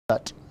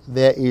that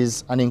there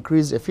is an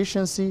increased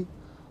efficiency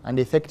and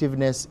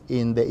effectiveness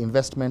in the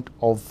investment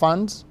of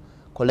funds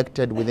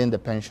collected within the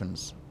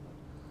pensions.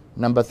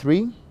 Number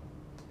 3,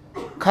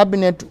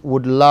 Cabinet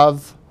would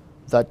love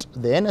that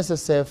the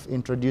NSSF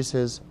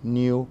introduces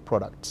new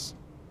products.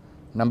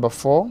 Number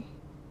 4,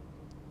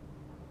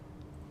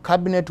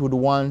 Cabinet would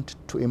want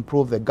to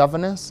improve the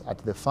governance at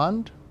the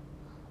fund.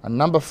 And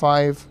number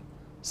 5,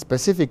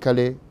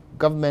 specifically,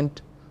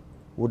 government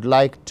would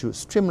like to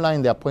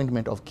streamline the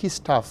appointment of key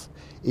staff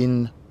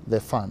in the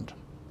fund.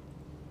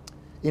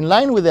 In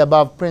line with the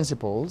above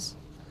principles,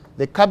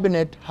 the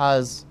Cabinet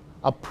has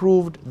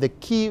approved the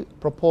key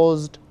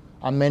proposed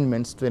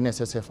amendments to the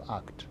NSSF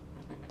Act.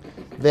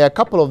 There are a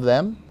couple of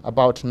them,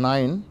 about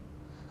 9,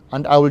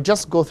 and I will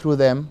just go through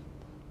them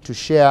to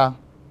share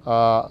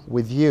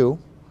with you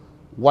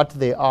what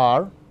they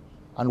are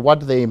and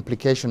what the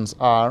implications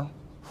are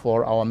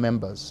for our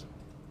members.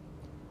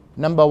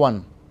 Number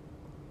 1,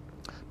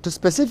 to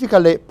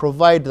specifically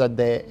provide that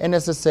the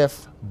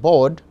NSSF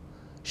board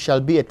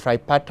shall be a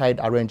tripartite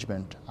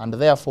arrangement and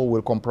therefore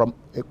will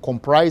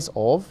comprise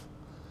of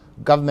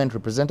government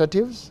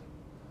representatives,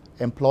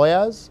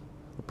 employers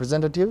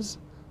representatives,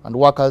 and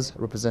workers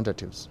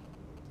representatives.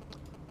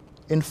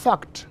 In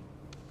fact,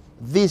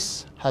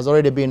 this has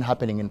already been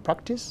happening in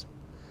practice,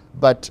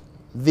 but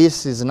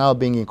this is now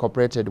being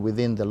incorporated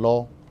within the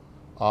law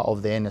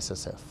of the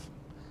NSSF.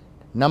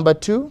 Number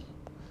 2,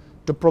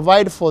 to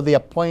provide for the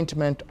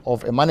appointment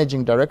of a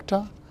managing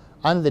director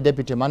and the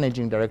deputy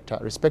managing director,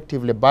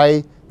 respectively,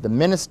 by the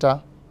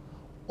minister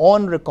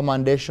on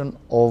recommendation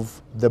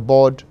of the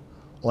board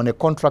on a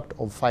contract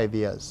of 5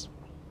 years.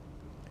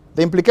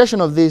 The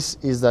implication of this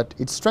is that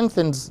it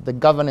strengthens the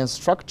governance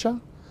structure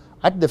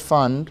at the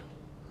fund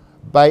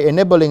by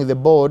enabling the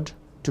board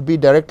to be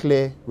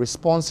directly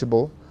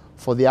responsible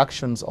for the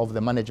actions of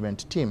the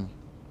management team.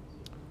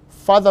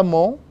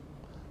 Furthermore,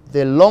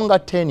 the longer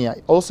tenure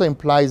also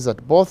implies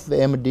that both the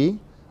MD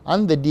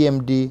and the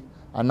DMD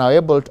are now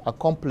able to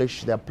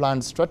accomplish their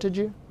planned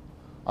strategy,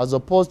 as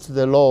opposed to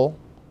the law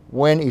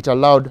when it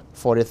allowed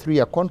for a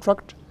 3-year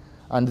contract,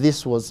 and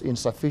this was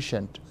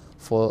insufficient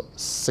for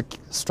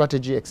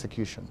strategy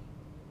execution.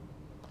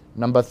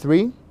 Number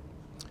 3,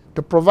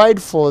 to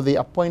provide for the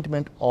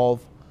appointment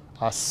of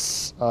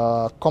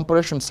a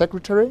corporation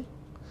secretary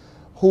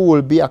who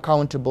will be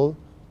accountable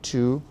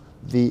to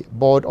the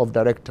board of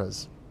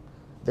directors.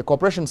 The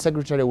corporation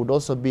secretary would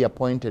also be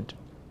appointed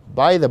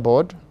by the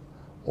board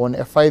on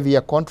a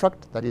 5-year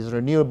contract that is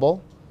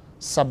renewable,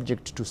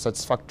 subject to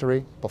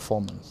satisfactory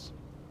performance.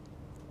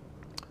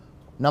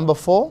 Number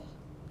 4,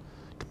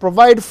 to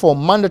provide for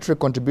mandatory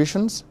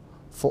contributions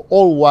for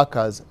all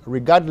workers,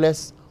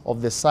 regardless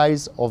of the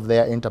size of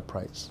their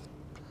enterprise.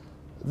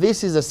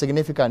 This is a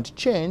significant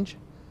change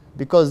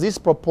because this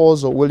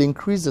proposal will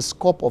increase the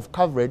scope of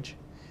coverage,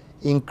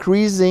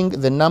 increasing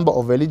the number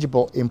of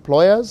eligible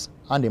employers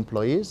and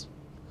employees,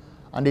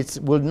 and it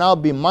will now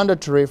be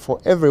mandatory for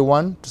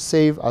everyone to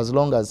save as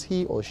long as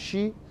he or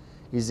she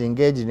is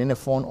engaged in any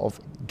form of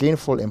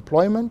gainful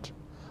employment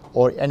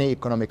or any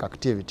economic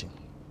activity.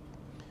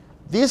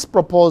 This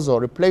proposal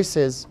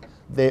replaces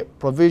the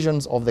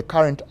provisions of the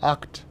current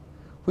Act,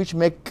 which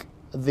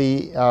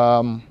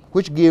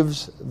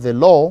gives the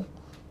law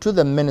to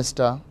the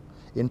minister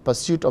in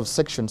pursuit of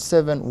Section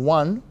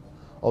 7(1)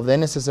 of the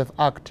NSSF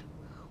Act,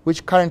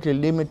 which currently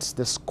limits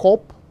the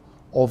scope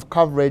of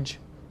coverage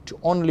to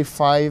only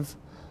 5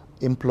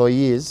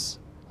 employees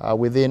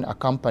within a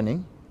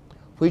company,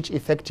 which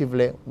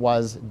effectively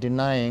was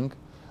denying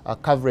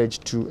coverage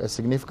to a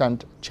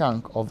significant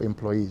chunk of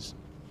employees.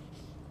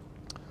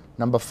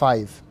 Number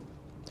 5,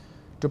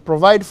 to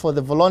provide for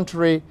the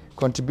voluntary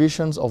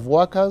contributions of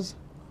workers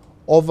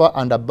over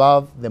and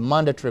above the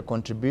mandatory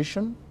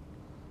contribution,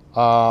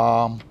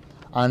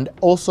 and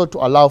also to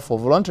allow for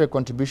voluntary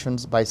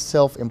contributions by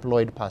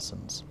self-employed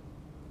persons.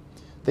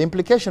 The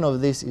implication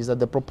of this is that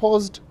the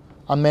proposed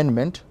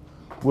amendment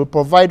will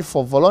provide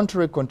for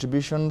voluntary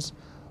contributions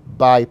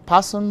by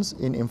persons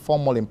in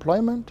informal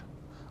employment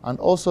and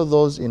also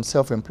those in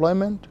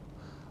self-employment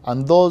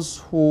and those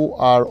who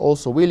are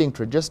also willing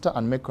to register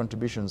and make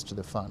contributions to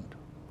the fund.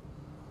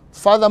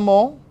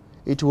 Furthermore,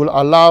 it will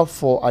allow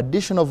for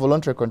additional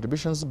voluntary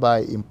contributions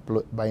by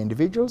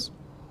individuals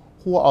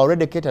who are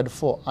already catered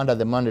for under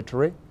the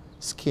mandatory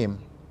scheme.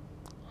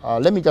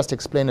 Let me just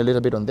explain a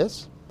little bit on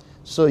this.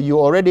 So you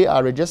already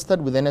are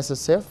registered with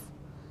NSSF.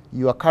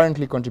 You are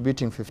currently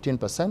contributing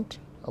 15%,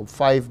 of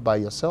 5 by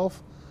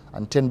yourself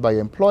and 10 by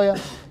your employer,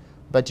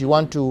 but you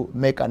want to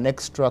make an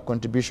extra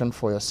contribution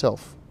for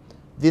yourself.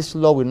 This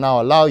law will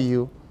now allow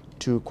you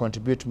to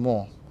contribute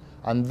more.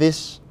 And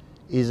this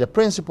is a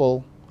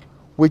principle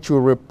which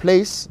will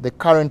replace the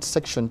current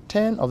Section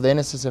 10 of the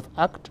NSSF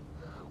Act,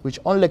 which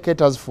only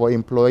caters for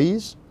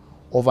employees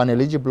of an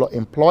eligible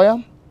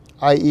employer,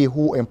 i.e.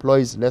 who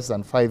employs less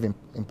than 5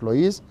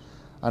 employees,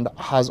 and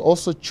has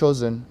also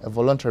chosen a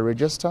voluntary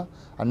register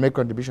and make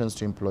contributions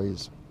to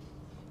employees.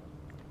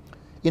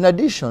 In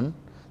addition,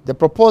 the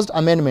proposed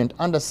amendment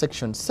under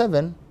Section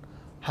 7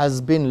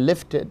 has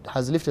lifted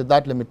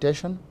that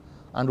limitation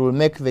and will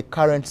make the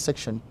current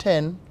Section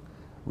 10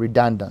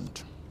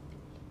 redundant.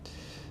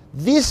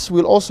 This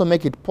will also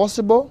make it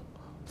possible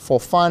for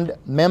fund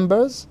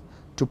members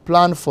to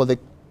plan for the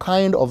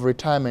kind of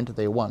retirement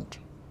they want,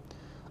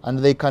 and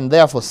they can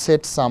therefore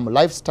set some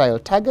lifestyle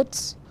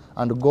targets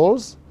and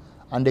goals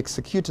and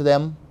execute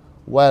them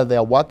while they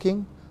are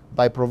working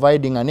by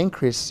providing an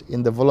increase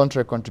in the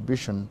voluntary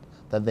contribution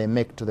that they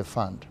make to the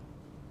fund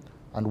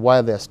and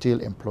while they are still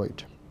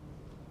employed.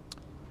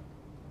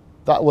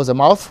 That was a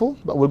mouthful,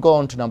 but we'll go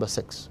on to number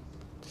 6.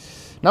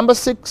 Number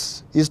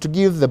 6 is to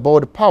give the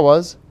board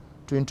powers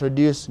to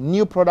introduce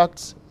new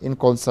products in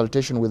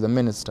consultation with the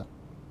minister,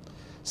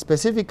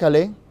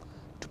 specifically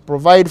to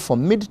provide for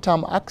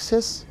mid-term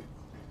access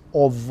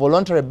of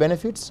voluntary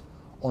benefits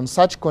on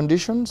such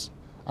conditions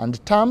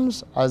and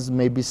terms as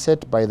may be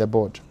set by the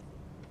board.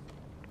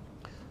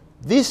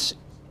 This,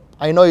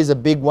 I know, is a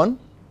big one,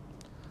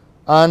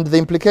 and the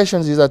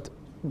implications is that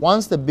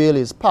once the bill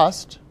is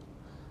passed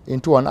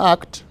into an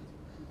act,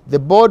 the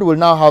board will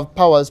now have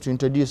powers to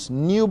introduce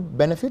new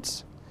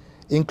benefits,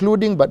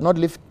 including but not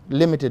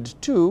limited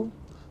to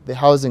the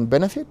housing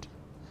benefit,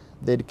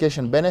 the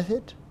education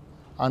benefit,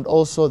 and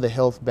also the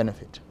health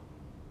benefit.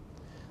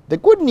 The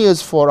good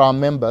news for our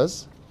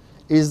members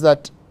is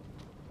that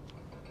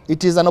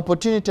it is an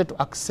opportunity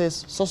to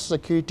access Social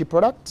Security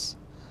products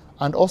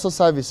and also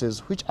services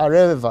which are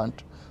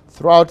relevant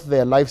throughout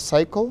their life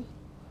cycle,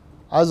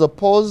 as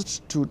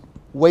opposed to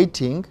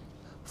waiting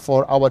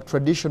for our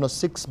traditional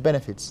 6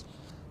 benefits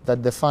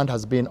that the fund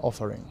has been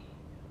offering.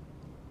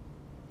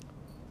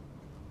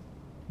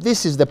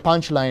 This is the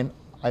punchline,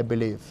 I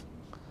believe.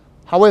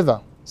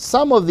 However,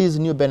 some of these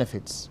new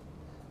benefits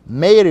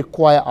may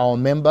require our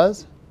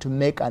members to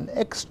make an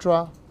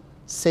extra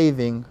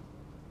saving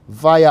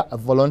via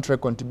voluntary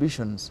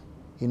contributions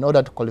in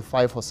order to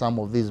qualify for some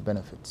of these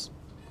benefits.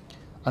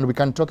 And we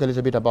can talk a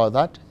little bit about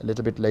that a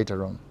little bit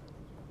later on.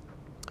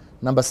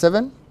 Number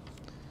 7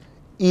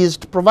 is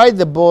to provide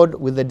the board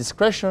with the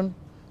discretion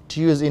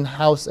to use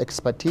in-house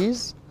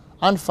expertise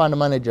and fund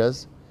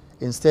managers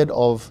instead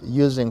of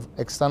using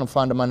external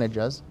fund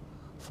managers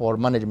for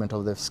management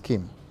of the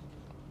scheme.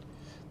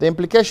 The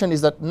implication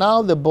is that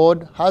now the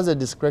board has a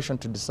discretion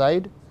to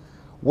decide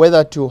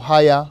whether to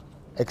hire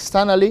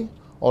externally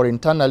or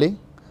internally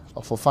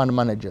for fund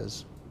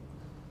managers.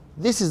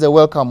 This is a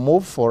welcome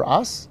move for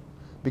us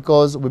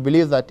because we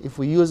believe that if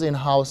we use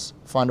in-house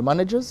fund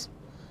managers,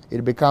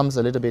 it becomes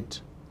a little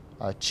bit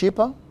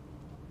cheaper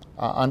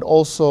and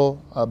also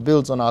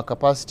builds on our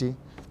capacity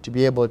to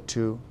be able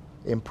to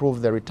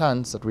improve the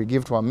returns that we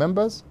give to our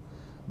members,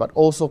 but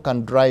also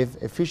can drive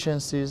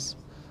efficiencies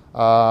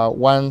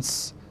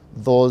once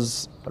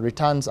those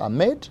returns are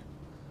made,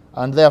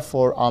 and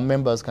therefore our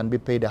members can be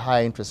paid a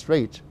higher interest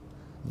rate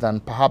than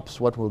perhaps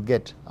what we'll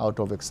get out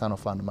of external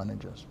fund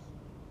managers.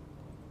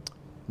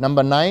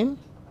 Number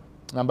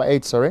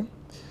 8, to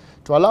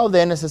allow the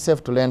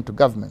NSSF to lend to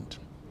government.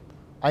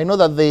 I know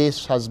that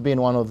this has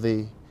been one of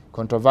the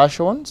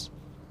controversial ones,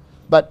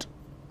 but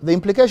the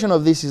implication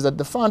of this is that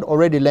the fund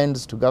already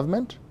lends to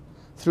government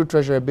through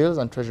treasury bills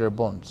and treasury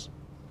bonds.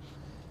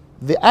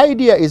 The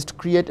idea is to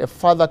create a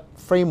further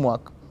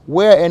framework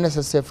where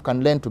NSSF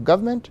can lend to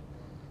government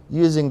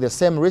using the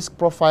same risk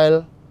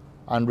profile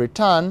and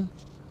return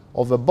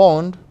of a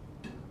bond,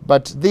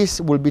 but this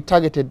will be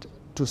targeted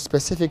to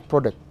specific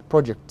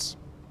projects.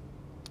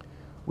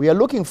 We are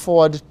looking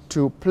forward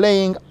to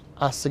playing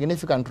a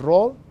significant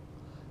role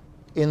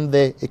in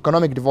the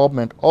economic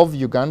development of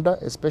Uganda,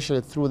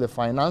 especially through the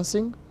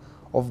financing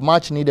of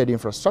much needed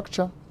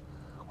infrastructure,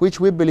 which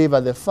we believe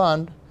at the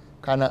fund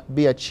can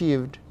be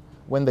achieved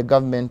when the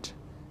government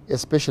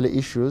especially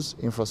issues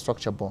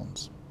infrastructure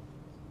bonds.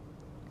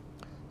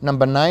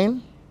 Number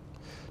 9,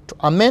 to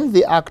amend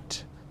the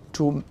Act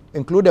to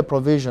include a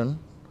provision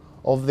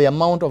of the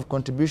amount of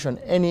contribution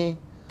and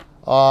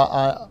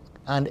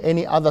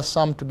any other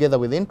sum together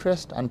with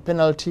interest and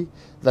penalty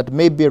that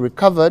may be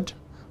recovered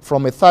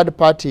from a third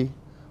party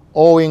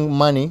owing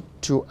money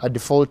to a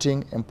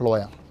defaulting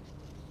employer.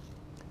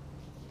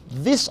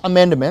 This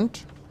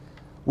amendment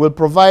will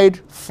provide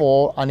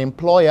for an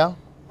employer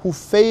who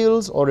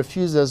fails or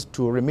refuses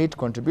to remit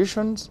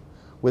contributions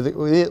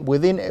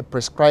within a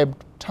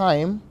prescribed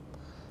time,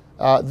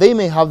 they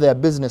may have their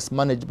business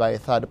managed by a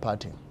third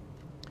party.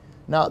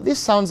 Now, this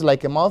sounds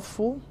like a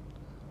mouthful,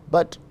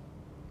 but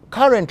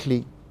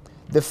currently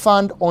the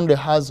fund only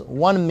has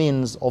one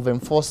means of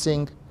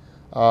enforcing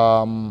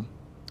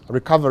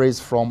recoveries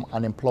from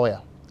an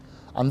employer,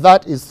 and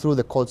that is through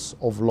the courts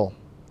of law.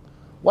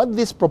 What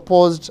this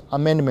proposed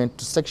amendment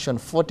to Section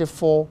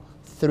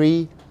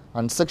 44(3)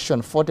 and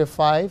Section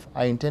 45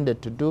 are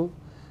intended to do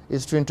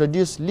is to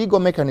introduce legal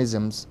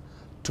mechanisms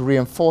to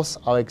reinforce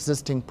our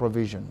existing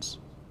provisions.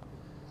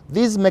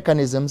 These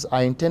mechanisms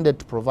are intended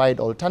to provide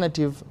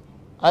alternative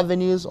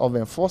avenues of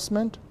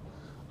enforcement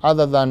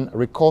other than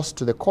recourse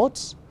to the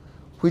courts,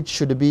 which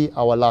should be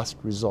our last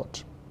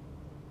resort.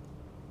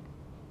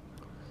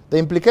 The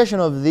implication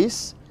of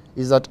this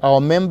is that our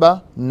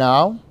member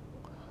now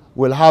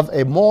will have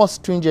a more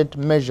stringent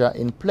measure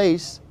in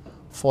place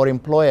for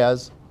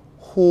employers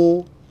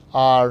who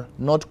are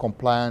not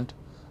compliant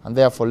and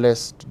therefore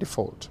less to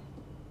default.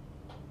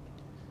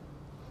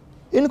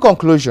 In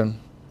conclusion,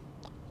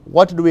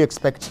 what do we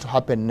expect to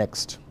happen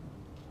next?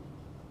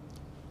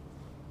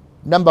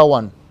 Number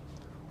one,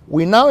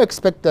 we now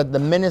expect that the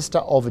Minister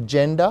of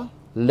Gender,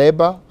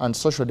 Labour and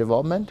Social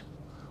Development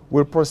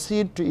will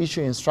proceed to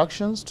issue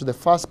instructions to the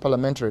First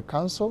Parliamentary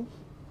Council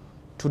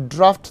to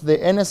draft the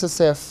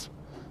NSSF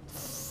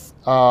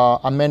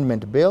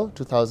Amendment Bill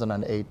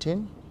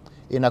 2018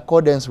 in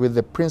accordance with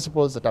the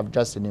principles that I've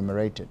just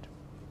enumerated.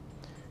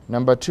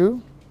 Number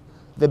two,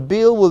 the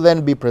bill will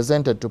then be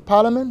presented to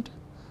Parliament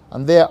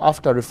and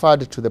thereafter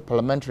referred to the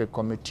Parliamentary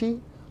Committee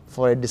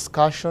for a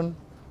discussion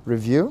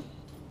review.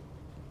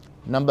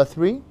 Number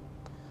three,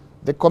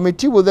 the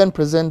committee will then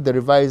present the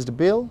revised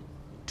bill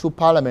to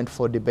Parliament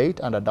for debate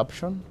and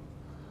adoption,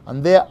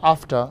 and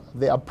thereafter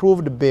the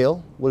approved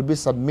bill will be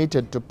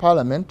submitted to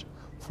Parliament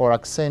for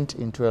accent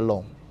into a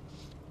law.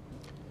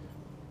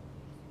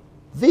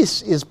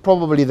 This is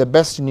probably the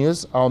best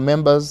news our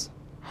members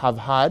have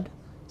had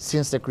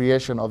since the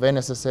creation of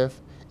NSSF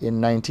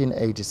in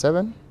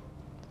 1987.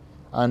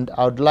 And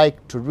I would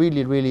like to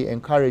really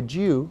encourage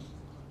you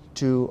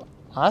to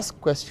ask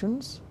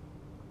questions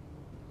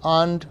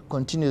and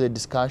continue the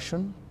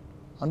discussion,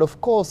 and of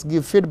course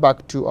give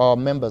feedback to our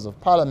members of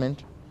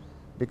Parliament,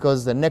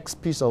 because the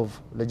next piece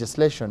of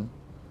legislation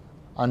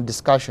and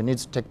discussion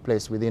needs to take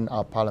place within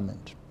our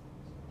Parliament.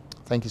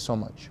 Thank you so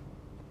much.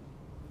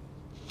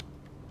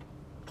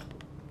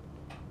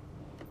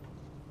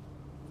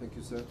 Thank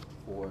you, sir,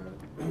 for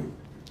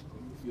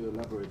your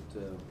elaborate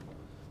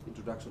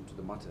introduction to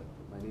the matter.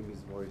 My name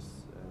is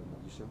Maurice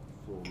Magisha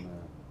from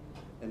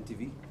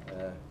MTV,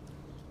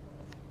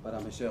 but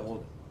I'm a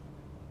shareholder.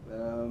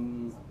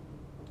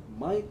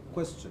 My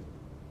question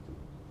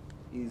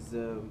is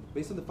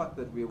based on the fact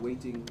that we are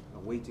awaiting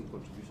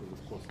contributions,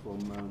 of course,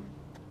 from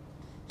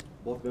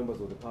both members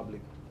of the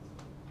public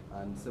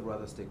and several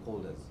other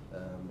stakeholders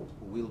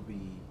who will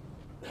be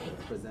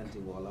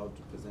presenting or allowed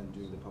to present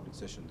during the public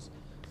sessions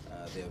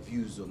their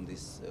views on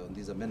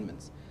these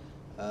amendments.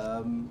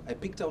 I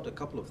picked out a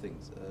couple of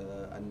things,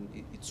 and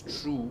it's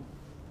true.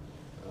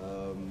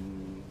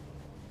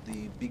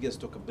 The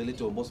biggest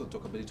talkability, or most of the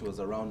talkability, was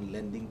around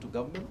lending to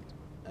government,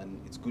 and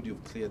it's good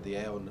you've cleared the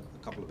air on a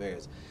couple of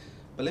areas.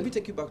 But let me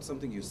take you back to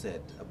something you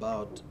said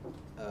about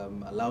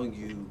allowing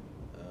you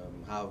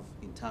have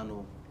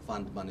internal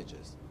fund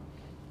managers.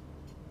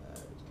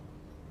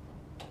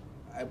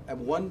 I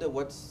wonder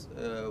what's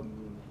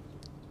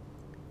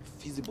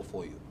feasible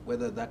for you,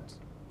 whether that,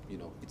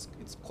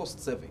 it's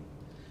cost saving,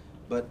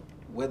 but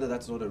whether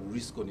that's not a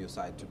risk on your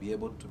side to be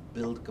able to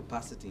build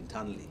capacity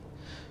internally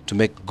to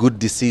make good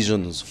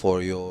decisions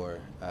for your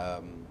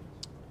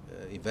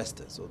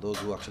investors, or those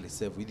who actually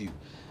save with you,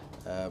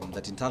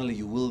 that internally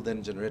you will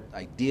then generate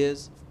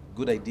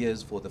good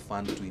ideas for the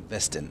fund to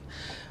invest in.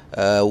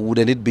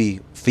 Wouldn't it be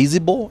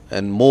feasible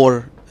and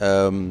more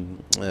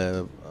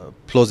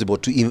plausible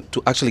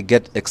to actually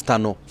get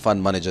external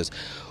fund managers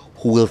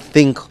who will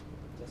think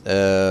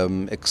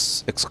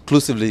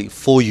exclusively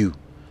for you,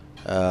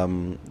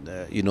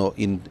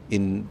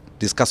 in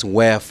discussing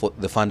where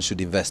the fund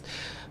should invest,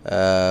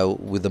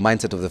 with the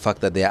mindset of the fact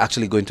that they are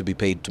actually going to be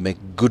paid to make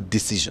good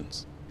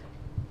decisions?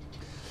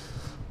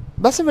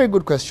 That's a very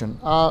good question.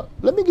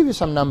 Let me give you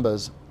some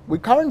numbers. We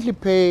currently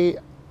pay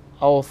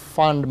our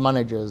fund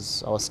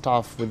managers, our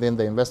staff within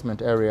the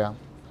investment area,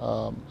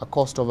 a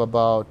cost of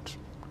about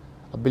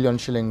 1 billion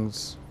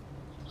shillings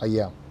a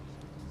year.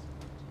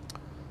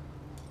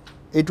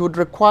 It would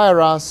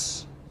require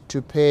us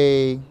to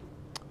pay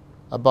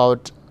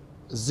about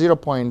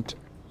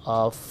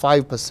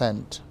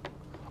 0.5%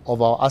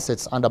 of our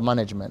assets under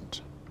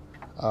management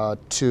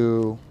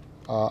to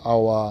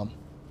our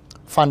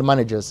fund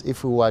managers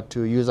if we were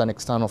to use an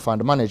external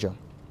fund manager.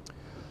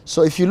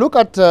 So if you look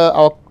at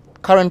our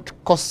current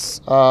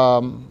costs,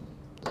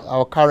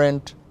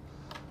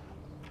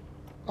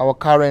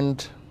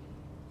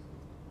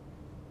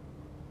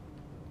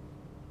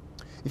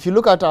 if you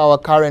look at our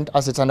current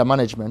assets under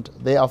management,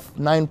 they are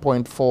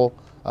 9.4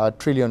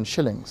 trillion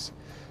shillings.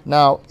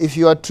 Now, if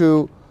you are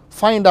to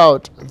find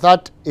out,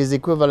 that is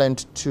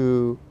equivalent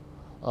to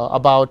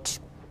about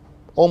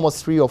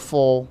almost 3 or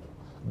 4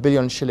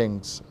 billion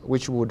shillings,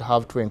 which we would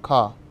have to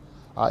incur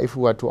if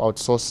we were to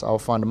outsource our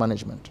fund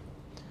management.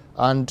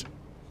 And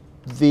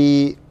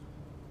the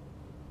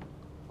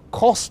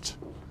cost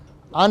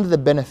and the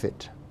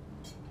benefit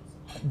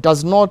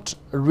does not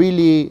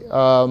really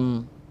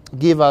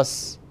give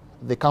us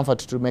the comfort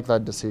to make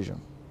that decision.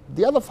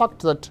 The other fact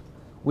that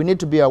we need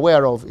to be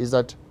aware of is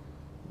that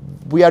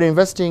we are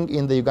investing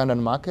in the Ugandan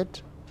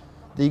market.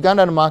 The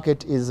Ugandan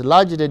market is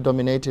largely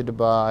dominated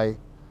by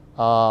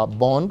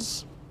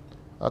bonds.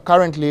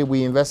 Currently,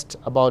 we invest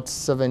about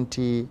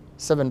 77%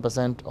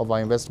 of our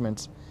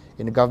investments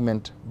in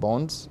government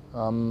bonds.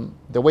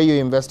 The way you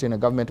invest in a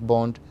government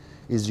bond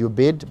is you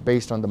bid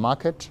based on the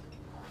market.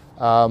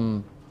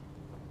 That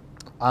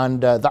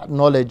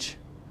knowledge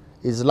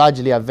is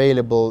largely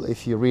available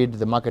if you read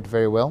the market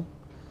very well.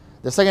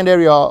 The second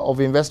area of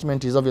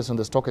investment is obviously on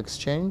the stock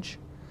exchange.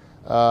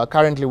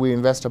 Currently, we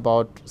invest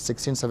about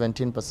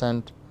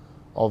 16–17%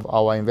 of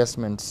our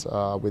investments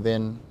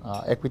within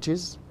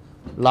equities,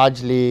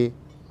 largely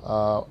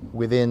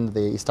within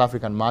the East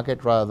African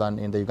market rather than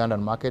in the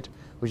Ugandan market,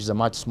 which is a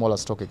much smaller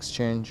stock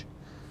exchange.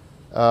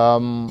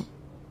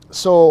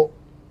 So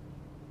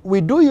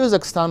we do use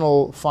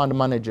external fund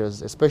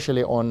managers,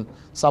 especially on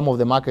some of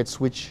the markets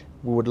which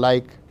we would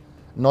like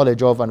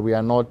knowledge of and we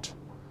are not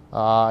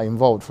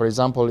involved. For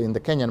example, in the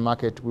Kenyan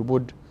market, we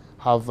would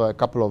have a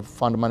couple of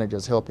fund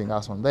managers helping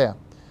us on there.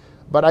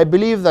 But I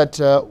believe that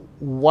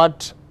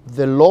what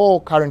the law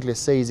currently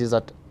says is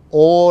that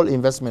all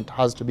investment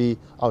has to be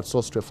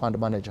outsourced to a fund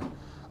manager.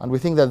 And we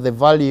think that the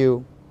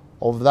value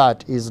of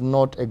that is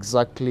not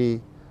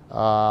exactly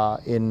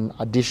in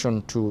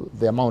addition to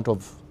the amount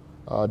of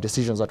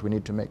decisions that we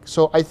need to make.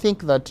 So I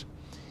think that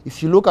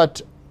if you look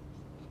at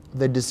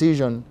the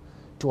decision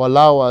to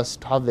allow us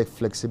to have the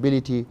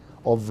flexibility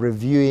of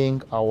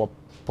reviewing our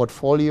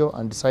portfolio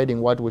and deciding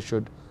what we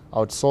should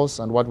outsource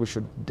and what we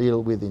should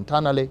deal with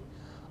internally,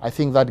 I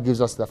think that gives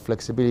us the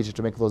flexibility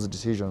to make those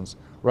decisions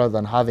rather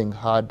than having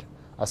had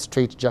a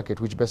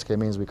straitjacket, which basically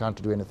means we can't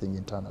do anything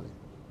internally.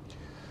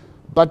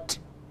 But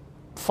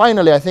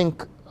finally, I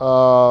think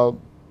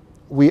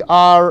we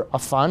are a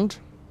fund,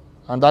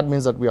 and that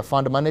means that we are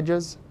fund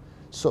managers.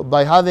 So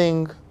by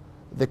having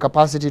the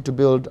capacity to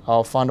build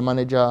our fund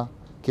manager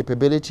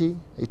capability,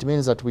 it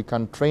means that we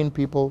can train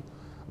people,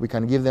 we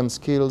can give them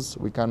skills,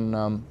 we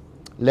can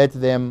let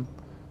them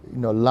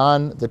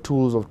learn the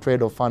tools of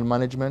trade of fund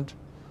management.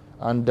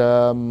 And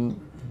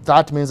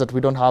that means that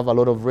we don't have a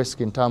lot of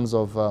risk in terms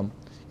of,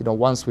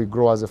 once we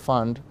grow as a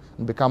fund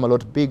and become a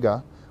lot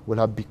bigger, we'll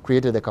have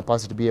created the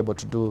capacity to be able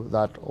to do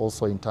that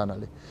also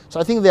internally. So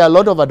I think there are a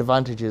lot of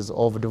advantages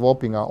of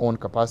developing our own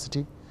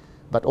capacity,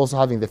 but also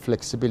having the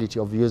flexibility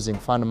of using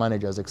fund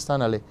managers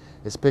externally,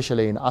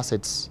 especially in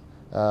assets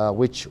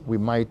which we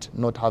might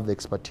not have the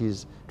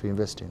expertise to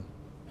invest in.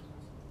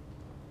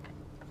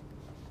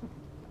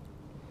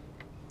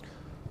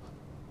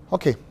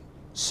 Okay,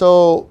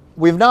 so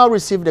we've now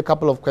received a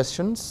couple of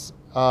questions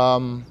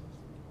from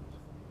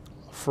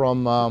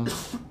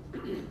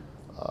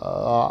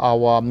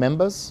our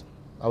members,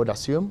 I would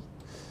assume.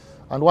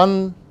 And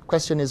one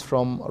question is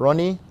from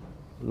Ronnie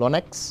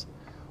Lonex.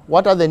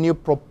 What are the new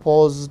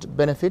proposed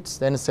benefits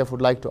the NSSF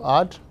would like to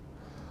add?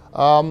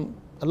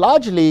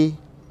 Largely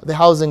the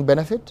housing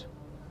benefit,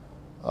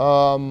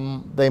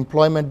 the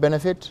employment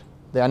benefit,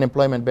 the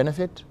unemployment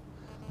benefit,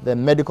 the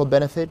medical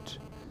benefit,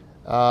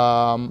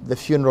 the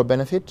funeral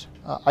benefit.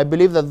 I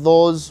believe that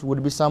those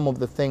would be some of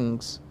the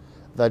things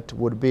that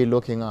would be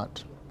looking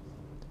at.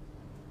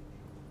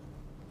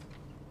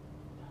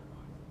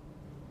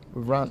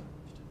 We've run.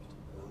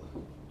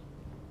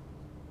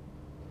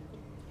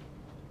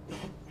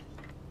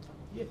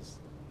 Yes,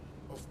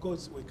 of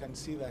course we can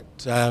see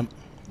that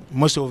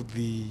most of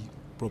the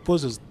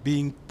proposals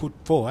being put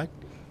forward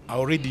are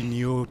already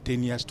new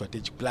 10-year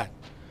strategic plan.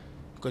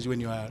 Because when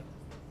you are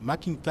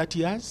marking 30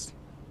 years,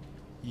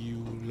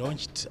 you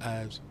launched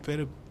a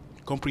very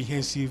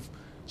comprehensive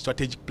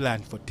strategic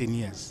plan for 10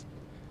 years.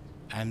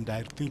 And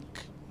I think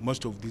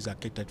most of these are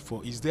catered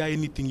for. Is there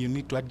anything you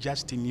need to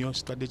adjust in your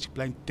strategic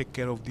plan to take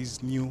care of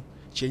these new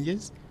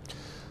changes?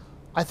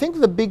 I think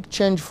the big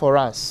change for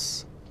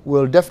us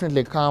will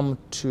definitely come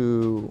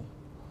to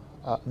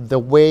the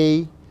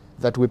way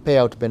that we pay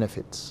out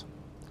benefits.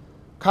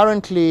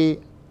 Currently,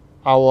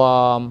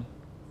 our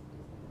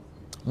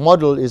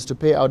model is to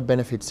pay out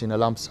benefits in a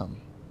lump sum.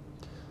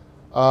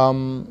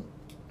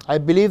 I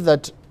believe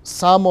that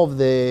some of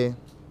the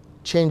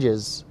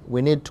changes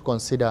we need to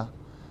consider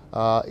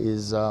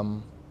is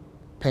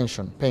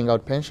paying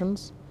out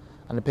pensions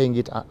and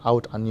paying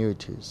out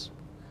annuities.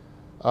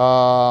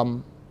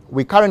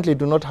 We currently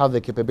do not have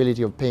the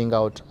capability of paying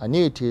out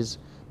annuities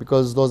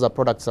because those are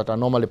products that are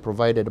normally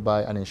provided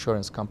by an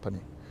insurance company.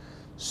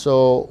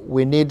 So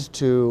we need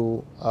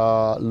to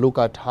look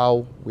at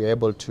how we're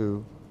able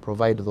to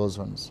provide those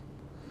ones.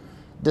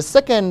 The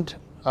second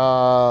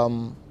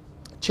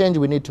change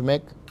we need to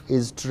make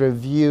is to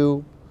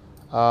review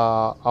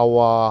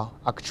our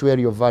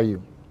actuarial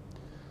value.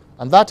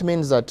 And that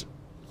means that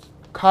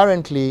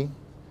currently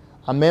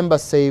a member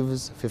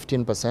saves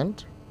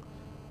 15%.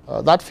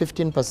 That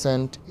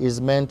 15%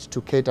 is meant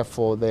to cater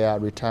for their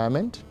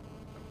retirement.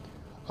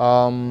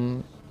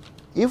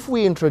 If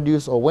we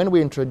introduce, or when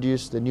we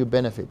introduce the new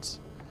benefits,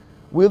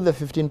 will the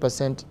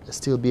 15%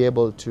 still be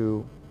able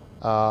to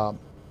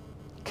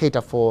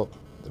cater for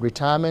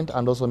retirement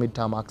and also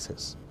mid-term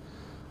access?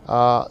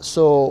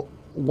 So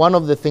one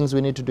of the things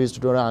we need to do is to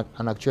do an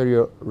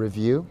actuarial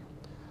review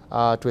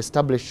to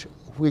establish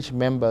which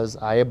members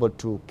are able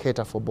to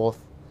cater for both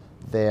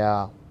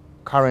their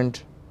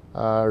current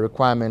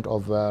requirement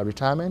of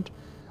retirement,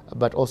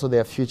 but also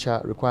their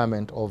future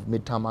requirement of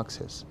mid-term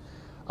access.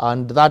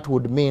 And that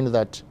would mean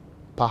that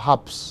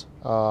perhaps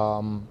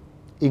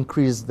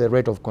increase the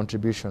rate of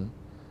contribution,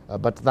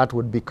 but that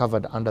would be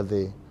covered under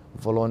the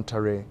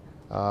voluntary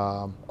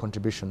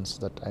contributions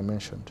that I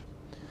mentioned.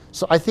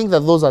 So I think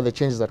that those are the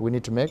changes that we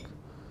need to make.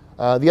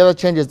 The other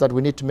changes that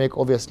we need to make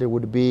obviously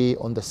would be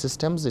on the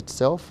systems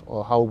itself,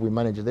 or how we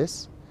manage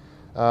this.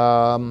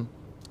 And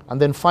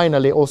then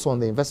finally also on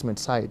the investment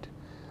side.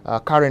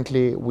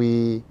 Currently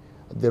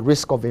the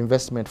risk of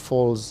investment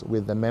falls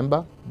with the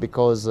member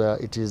because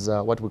it is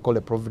what we call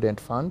a provident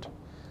fund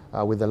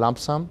with a lump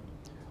sum.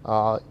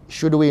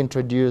 Should we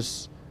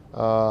introduce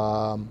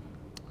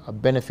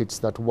benefits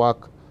that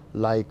work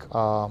like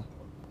a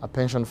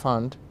pension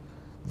fund,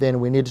 then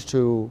we need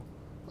to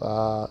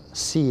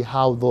see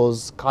how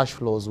those cash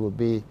flows will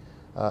be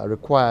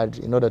required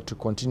in order to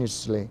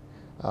continuously,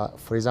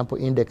 for example,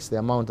 index the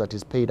amount that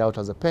is paid out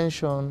as a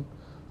pension,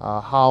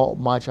 how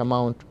much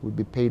amount will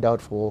be paid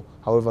out for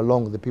however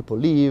long the people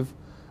live,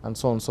 and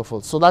so on and so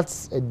forth. So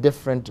that's a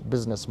different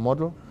business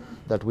model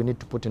that we need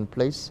to put in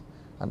place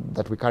and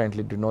that we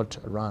currently do not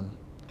run.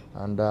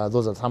 And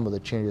those are some of the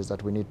changes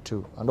that we need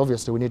to. And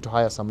obviously we need to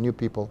hire some new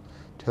people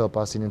to help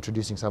us in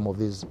introducing some of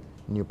these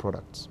new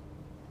products.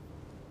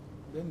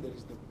 Then there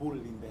is the bull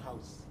in the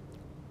house,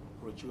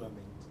 procurement.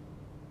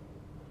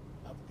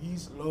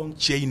 These long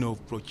chain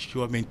of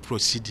procurement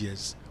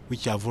procedures,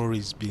 which have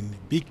always been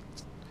a big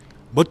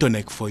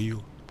bottleneck for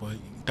you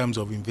in terms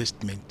of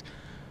investment.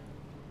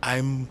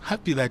 I'm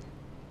happy that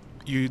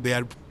they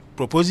are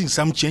proposing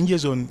some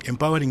changes on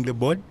empowering the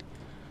board,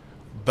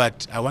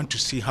 but I want to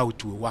see how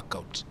it will work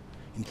out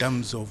in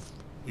terms of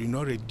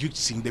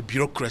reducing the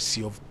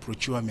bureaucracy of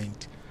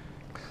procurement.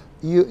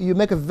 You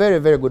make a very,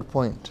 very good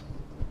point.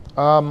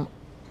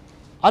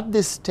 At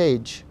this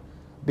stage,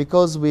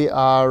 because we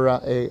are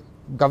a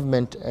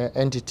government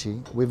entity,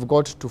 we've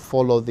got to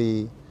follow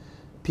the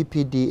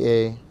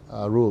PPDA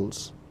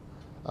rules.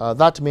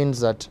 That means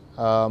that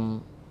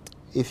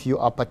if you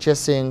are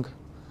purchasing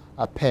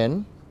a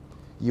pen,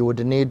 you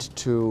would need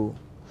to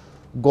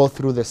go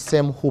through the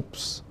same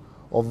hoops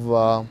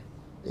of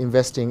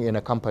investing in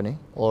a company,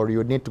 or you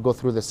would need to go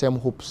through the same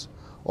hoops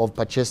of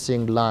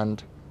purchasing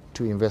land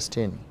to invest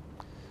in.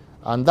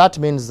 And that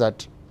means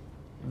that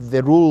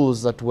the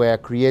rules that were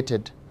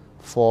created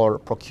for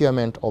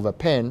procurement of a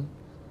pen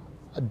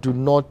do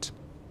not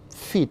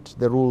fit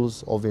the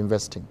rules of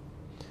investing.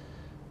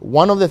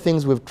 One of the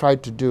things we've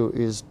tried to do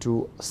is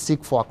to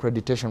seek for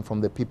accreditation from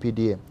the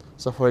PPDA.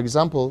 So for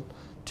example,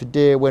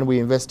 today when we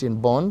invest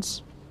in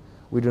bonds,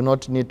 we do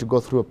not need to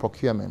go through a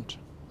procurement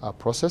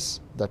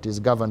process that is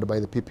governed by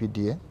the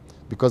PPDA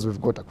because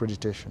we've got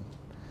accreditation.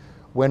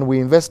 When we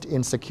invest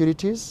in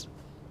securities,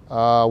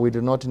 we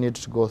do not need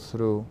to go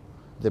through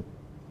the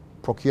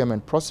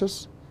procurement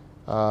process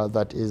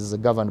that is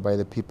governed by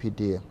the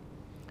PPDA.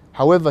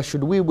 However,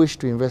 should we wish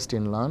to invest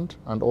in land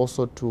and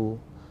also to,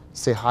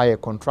 say, hire a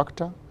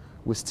contractor,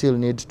 we still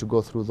need to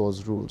go through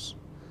those rules.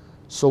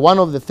 So one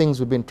of the things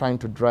we've been trying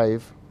to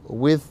drive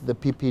with the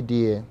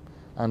PPDA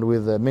and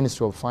with the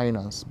Ministry of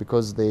Finance,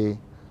 because they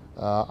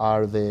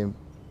are the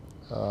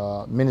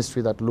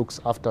ministry that looks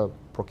after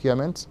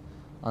procurements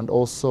and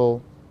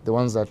also the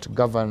ones that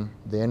govern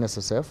the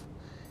NSSF,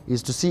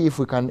 is to see if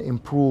we can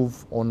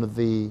improve on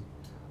the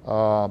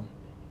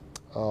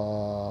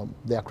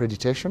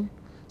accreditation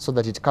so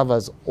that it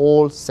covers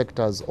all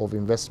sectors of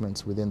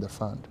investments within the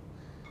fund.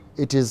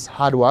 It is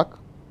hard work,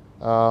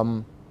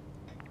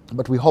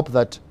 but we hope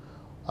that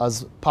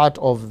as part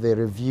of the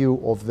review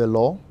of the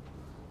law,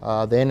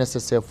 the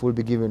NSSF will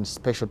be given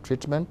special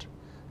treatment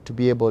to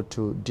be able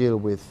to deal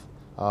with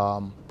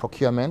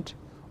procurement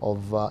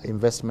of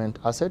investment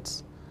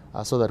assets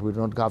so that we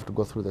do not have to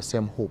go through the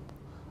same hoop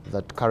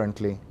that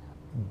currently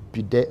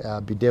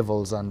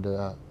bedevils and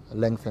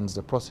lengthens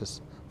the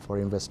process for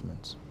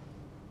investments.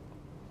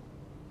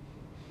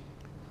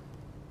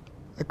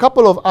 A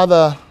couple of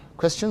other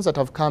questions that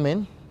have come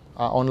in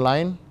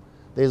online.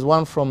 There's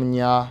one from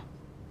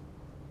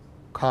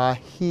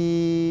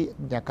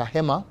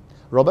Nyakahema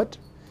Robert.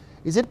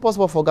 Is it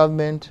possible for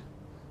government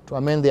to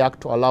amend the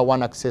Act to allow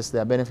one access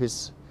their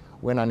benefits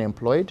when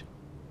unemployed?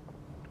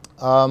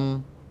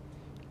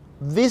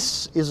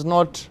 This is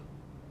not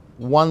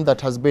one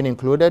that has been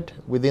included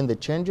within the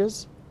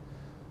changes.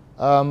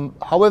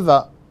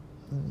 However,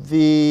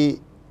 the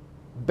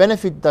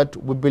benefit that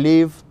we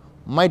believe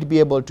might be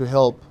able to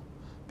help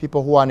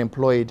people who are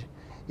unemployed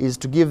is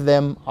to give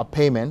them a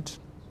payment,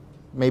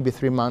 maybe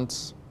 3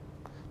 months,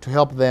 to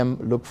help them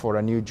look for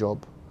a new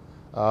job.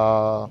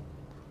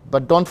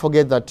 But don't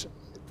forget that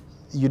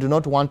you do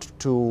not want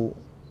to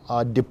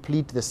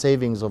deplete the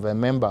savings of a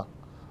member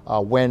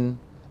when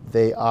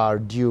they are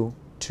due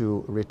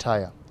to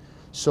retire.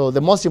 So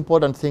the most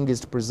important thing is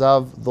to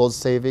preserve those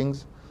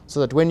savings so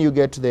that when you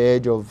get to the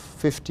age of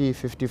 50,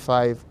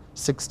 55,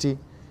 60,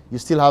 you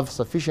still have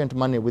sufficient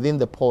money within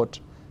the pot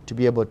to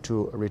be able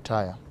to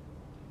retire.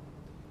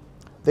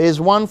 There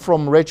is one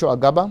from Rachel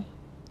Agaba.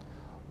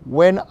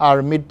 When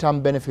are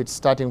midterm benefits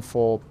starting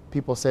for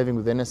people saving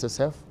with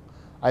NSSF?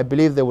 I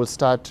believe they will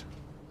start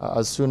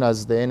as soon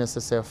as the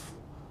NSSF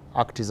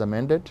Act is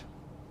amended.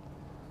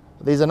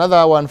 There's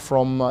another one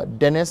from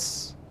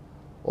Dennis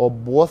or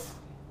both.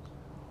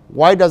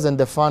 Why doesn't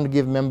the fund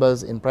give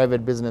members in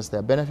private business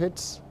their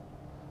benefits?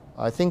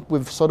 I think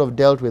we've sort of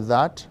dealt with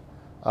that.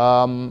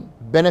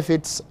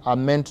 Benefits are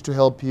meant to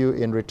help you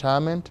in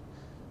retirement.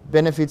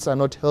 Benefits are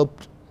not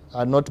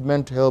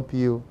meant to help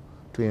you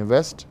to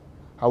invest.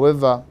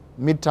 However,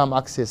 midterm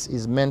access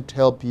is meant to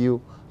help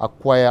you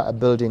acquire a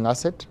building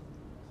asset,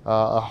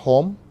 a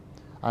home,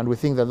 and we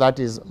think that that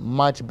is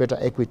much better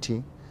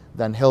equity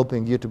than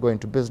helping you to go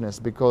into business,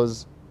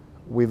 because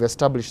we've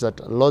established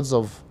that lots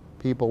of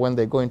people, when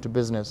they go into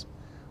business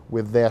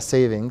with their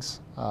savings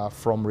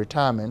from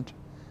retirement,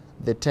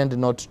 they tend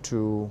not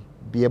to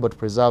be able to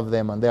preserve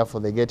them, and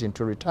therefore they get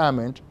into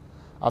retirement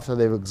after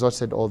they've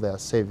exhausted all their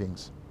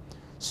savings.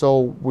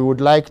 So we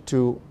would like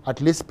to at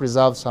least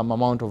preserve some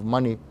amount of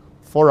money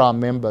for our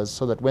members,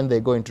 so that when they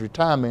go into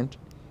retirement,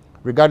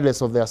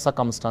 regardless of their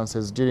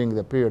circumstances during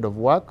the period of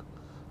work,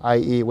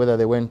 i.e. whether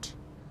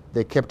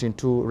they kept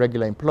into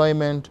regular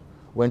employment,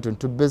 went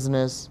into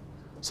business,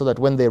 so that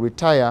when they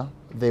retire,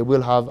 they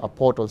will have a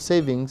pot of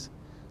savings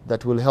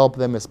that will help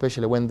them,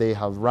 especially when they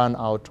have run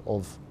out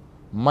of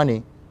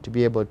money, to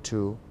be able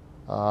to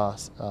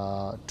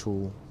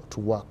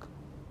work.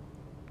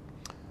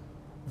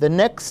 The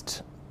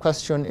next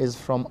question is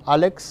from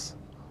Alex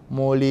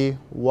Moli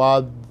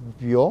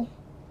Wabio.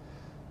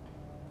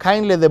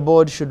 Kindly, the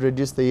board should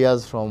reduce the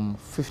years from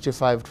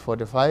 55 to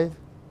 45.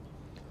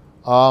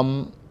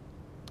 I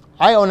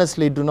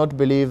honestly do not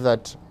believe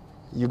that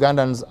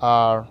Ugandans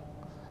are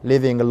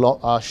living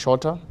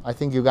shorter. I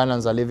think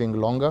Ugandans are living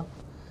longer.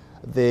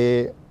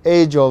 The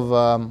age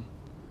of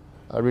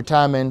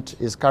retirement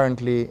is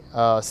currently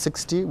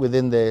 60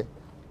 within the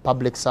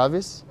public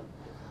service.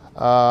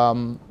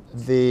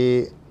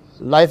 The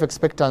life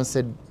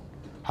expectancy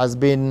has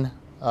been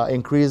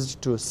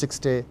increased to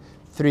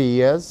 63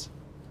 years.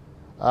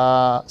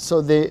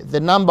 So the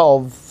number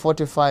of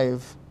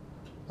 45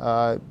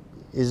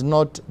 is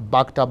not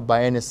backed up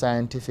by any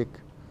scientific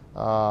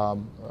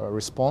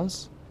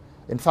response.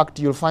 In fact,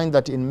 you'll find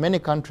that in many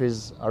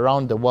countries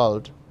around the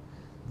world,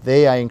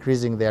 they are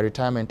increasing their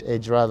retirement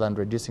age rather than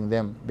reducing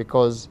them,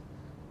 because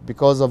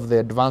of the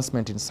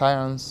advancement in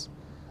science,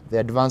 the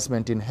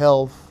advancement in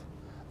health,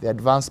 the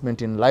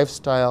advancement in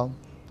lifestyle.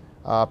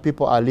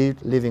 People are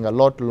living a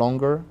lot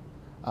longer,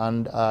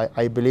 and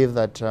I believe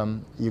that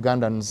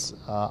Ugandans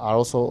are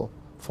also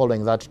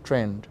following that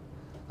trend.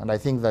 And I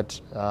think that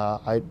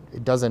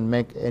it doesn't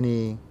make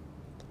any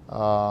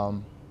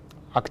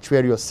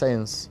actuarial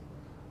sense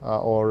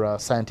or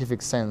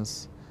scientific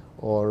sense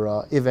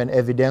or even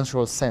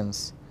evidential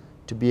sense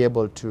to be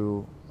able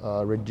to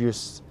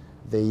reduce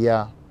the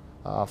year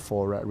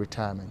for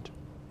retirement.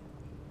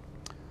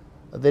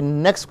 The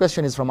next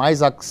question is from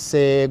Isaac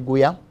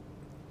Seguya.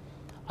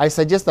 I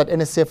suggest that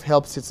NSSF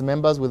helps its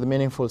members with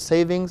meaningful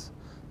savings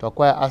to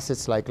acquire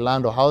assets like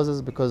land or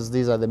houses, because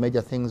these are the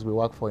major things we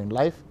work for in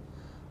life.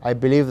 I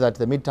believe that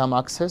the midterm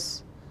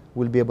access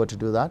will be able to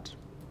do that.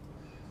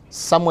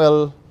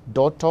 Samuel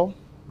Dotto,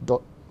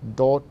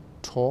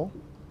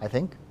 I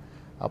think,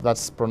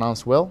 that's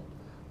pronounced well.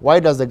 Why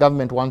does the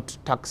government want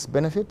tax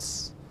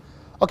benefits?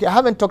 Okay, I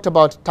haven't talked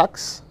about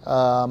tax,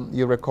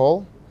 you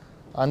recall,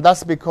 and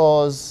that's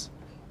because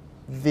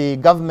the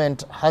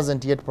government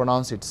hasn't yet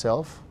pronounced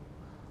itself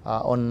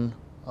on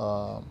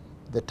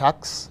the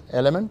tax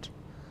element.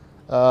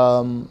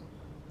 However,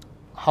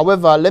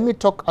 let me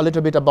talk a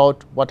little bit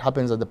about what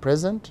happens at the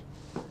present.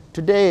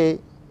 Today,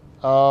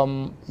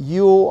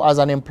 you as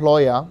an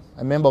employer,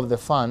 a member of the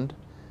fund,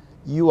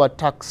 you are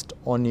taxed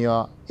on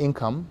your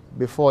income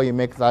before you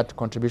make that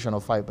contribution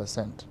of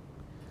 5%.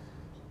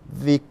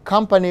 The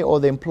company or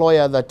the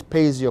employer that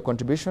pays your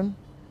contribution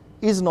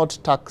is not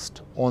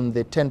taxed on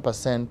the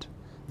 10%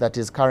 that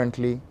is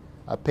currently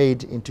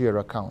paid into your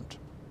account.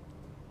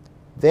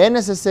 The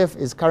NSSF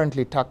is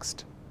currently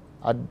taxed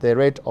at the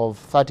rate of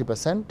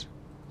 30%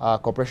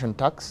 corporation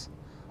tax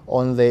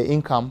on the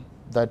income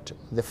that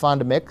the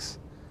fund makes,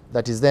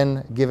 that is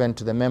then given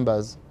to the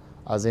members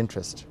as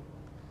interest.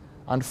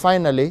 And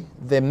finally,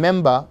 the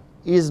member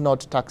is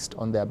not taxed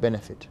on their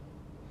benefit.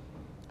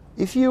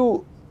 If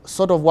you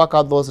sort of work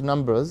out those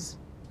numbers,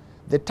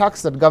 the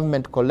tax that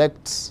government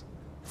collects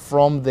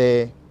from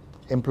the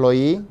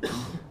employee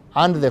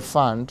and the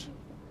fund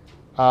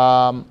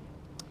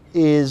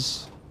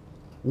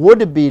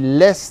would be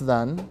less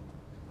than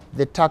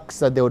the tax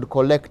that they would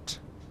collect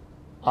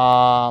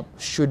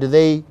should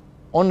they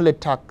only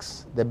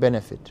tax the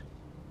benefit.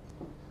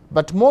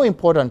 But more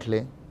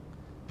importantly,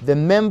 the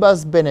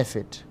members'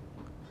 benefit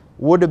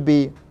would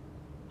be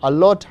a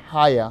lot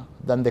higher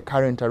than the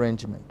current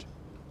arrangement.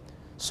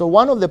 So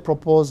one of the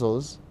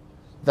proposals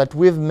that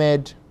we've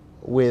made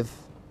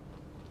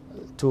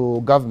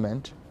to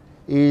government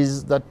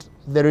is that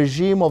the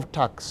regime of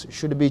tax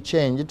should be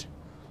changed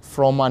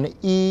from an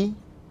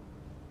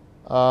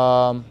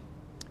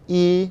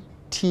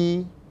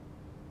ETT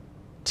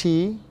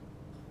to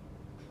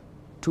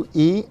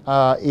E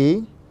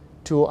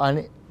to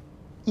an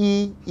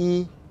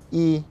EEET.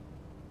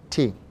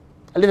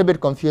 A little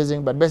bit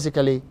confusing, but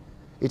basically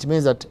it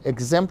means that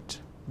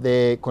exempt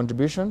the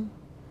contribution,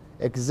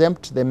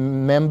 exempt the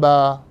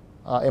member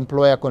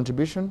employer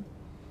contribution,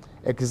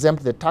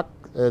 exempt the tax,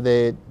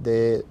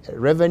 the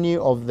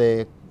revenue of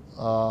the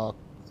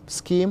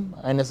scheme,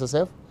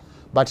 NSSF,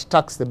 but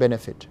tax the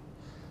benefit.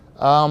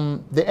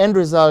 The end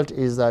result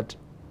is that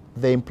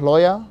the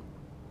employer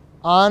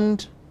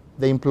and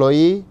the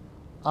employee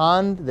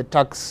and the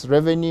tax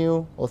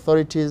revenue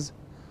authorities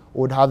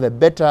would have a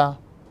better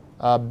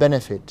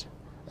benefit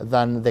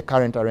than the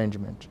current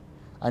arrangement.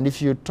 And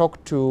if you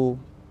talk to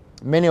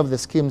many of the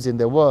schemes in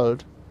the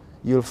world,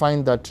 you'll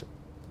find that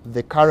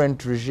the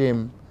current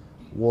regime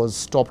was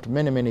stopped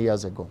many, many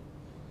years ago.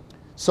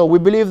 So we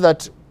believe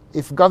that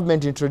if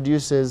government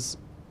introduces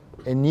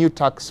a new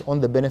tax on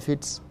the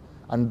benefits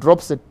and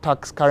drops the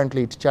tax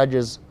currently it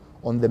charges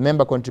on the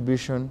member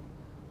contribution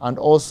and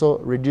also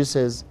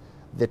reduces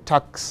the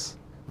tax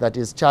that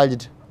is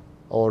charged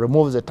or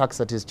removes the tax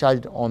that is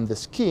charged on the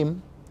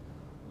scheme,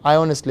 I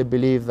honestly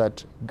believe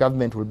that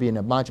government will be in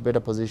a much better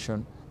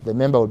position, the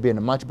member will be in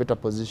a much better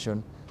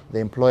position, the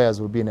employers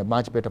will be in a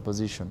much better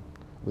position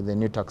with the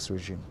new tax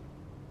regime.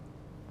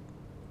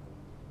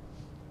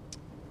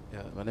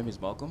 Yeah, my name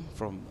is Malcolm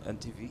from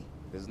NTV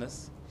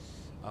Business.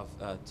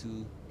 I've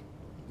two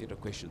little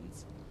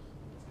questions.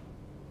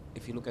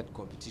 If you look at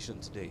competition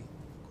today,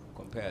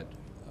 compared,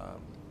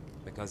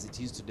 because it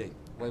is today,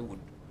 why would,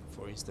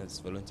 for instance,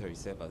 voluntary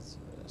savers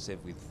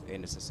save with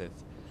NSSF?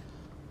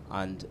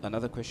 And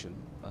another question,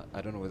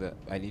 I don't know whether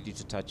I need you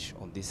to touch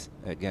on this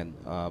again,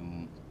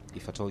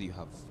 if at all you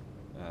have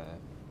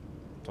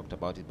talked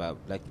about it, but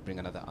I'd like to bring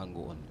another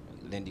angle on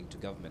lending to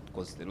government,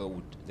 because the law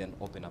would then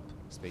open up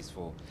space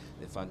for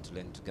the fund to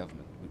lend to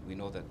government. We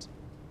know that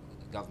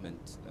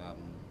government,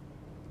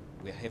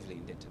 we are heavily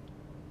indebted.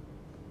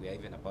 We are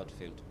even about to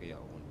fail to pay our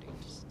own debt.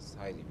 It's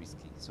highly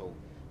risky. So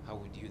how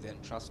would you then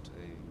trust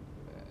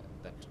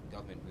that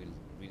government will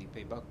really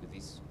pay back with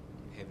this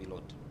heavy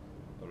load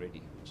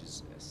already, which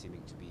is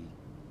seeming to be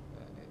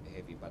a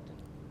heavy burden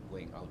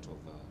going out of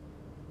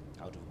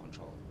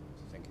control?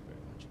 So thank you very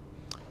much.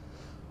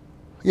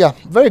 Yeah,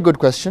 very good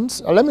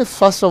questions. Let me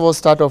first of all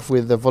start off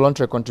with the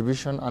voluntary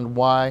contribution and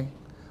why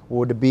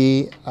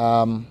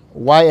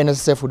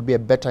NSSF would be a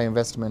better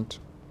investment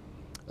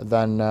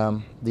than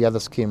the other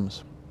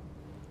schemes.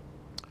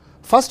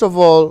 First of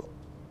all,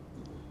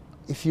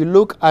 if you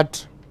look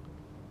at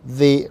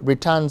the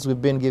returns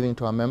we've been giving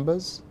to our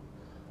members,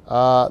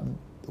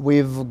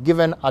 we've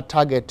given a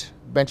target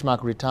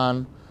benchmark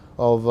return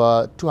of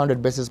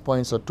 200 basis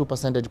points or 2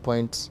 percentage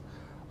points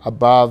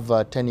above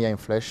 10-year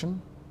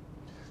inflation.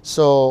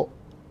 So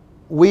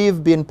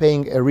we've been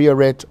paying a real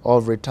rate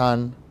of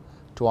return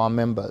to our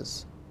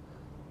members,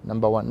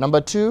 number one.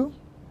 Number two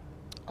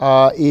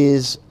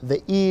is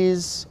the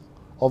ease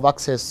of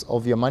access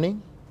of your money.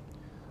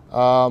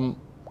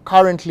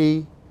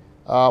 Currently,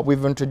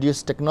 we've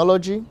introduced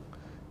technology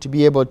to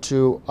be able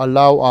to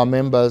allow our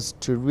members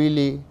to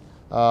really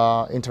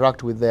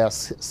interact with their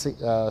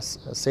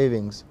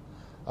savings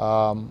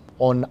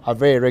on a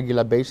very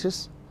regular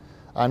basis.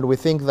 And we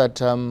think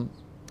that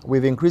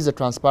we've increased the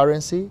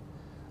transparency,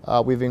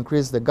 we've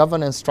increased the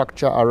governance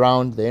structure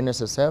around the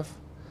NSSF,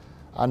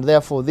 and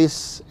therefore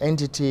this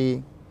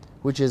entity,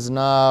 which is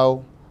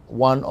now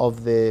one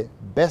of the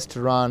best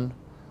run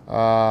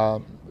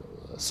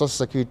social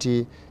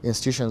security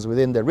institutions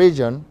within the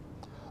region,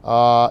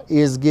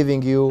 is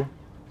giving you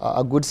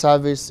a good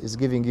service, is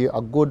giving you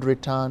a good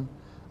return,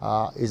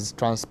 is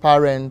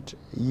transparent.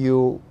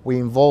 We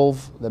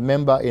involve the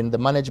member in the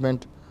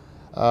management.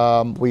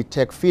 We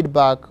take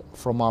feedback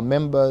from our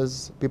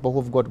members, people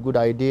who've got good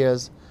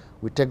ideas.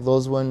 We take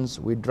those ones,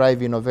 we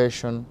drive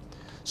innovation.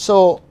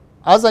 So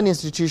as an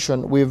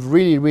institution, we've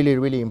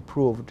really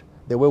improved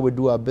the way we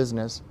do our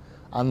business,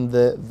 and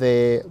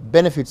the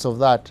benefits of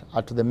that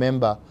are to the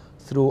member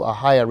through a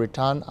higher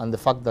return and the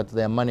fact that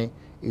their money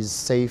is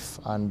safe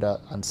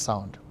and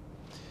sound.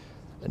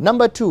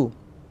 Number two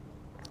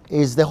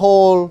is the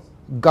whole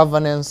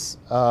governance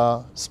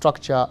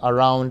structure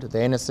around the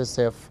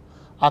NSSF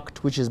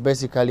Act, which is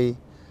basically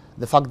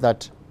the fact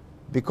that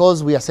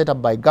because we are set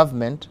up by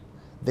government,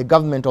 the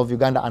government of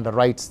Uganda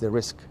underwrites the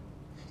risk.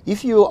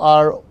 If you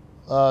are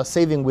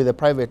saving with a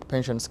private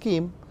pension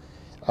scheme,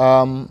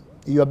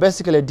 you are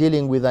basically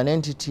dealing with an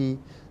entity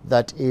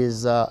that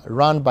is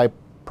run by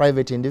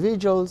private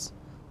individuals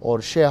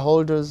or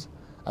shareholders,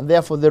 and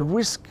therefore the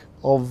risk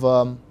of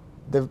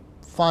the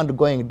fund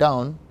going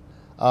down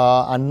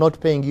and not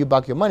paying you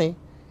back your money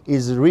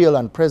is real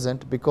and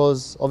present,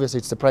 because obviously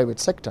it's the private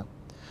sector.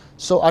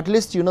 So at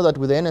least you know that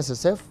with the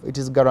NSSF, it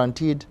is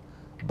guaranteed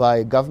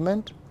by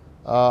government,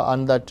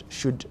 and that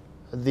should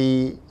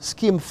the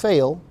scheme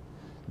fail,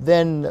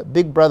 then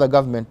Big Brother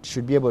government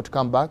should be able to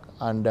come back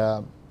and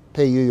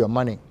pay you your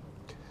money.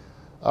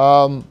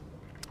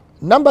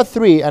 Number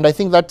three, and I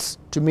think that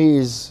to me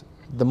is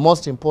the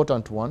most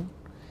important one,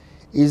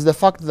 is the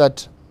fact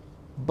that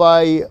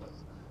by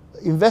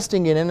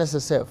investing in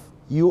NSSF,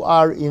 you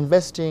are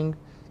investing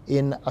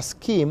in a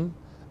scheme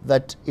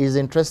that is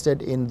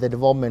interested in the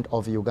development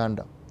of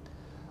Uganda.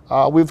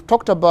 We've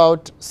talked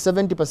about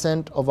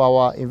 70% of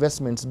our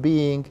investments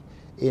being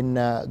in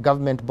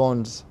government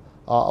bonds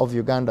of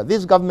Uganda.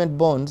 These government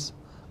bonds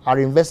are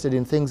invested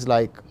in things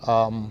like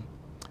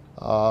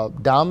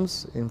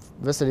dams,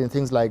 invested in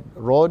things like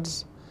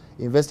roads,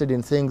 invested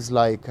in things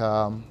like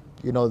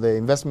the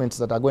investments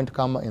that are going to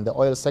come in the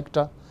oil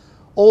sector.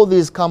 All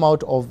these come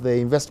out of the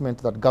investment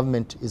that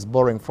government is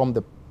borrowing from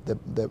the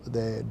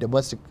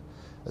domestic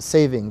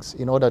savings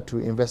in order to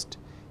invest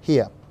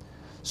here.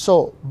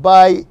 So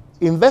by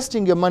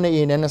investing your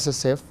money in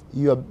NSSF,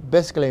 you are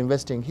basically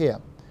investing here.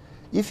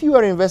 If you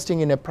are investing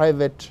in a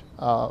private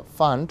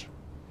fund,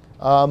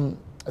 their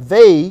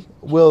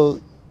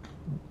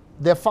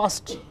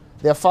first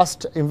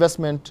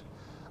investment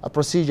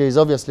procedure is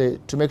obviously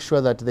to make sure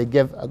that they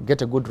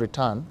get a good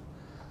return,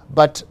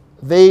 but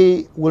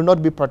they will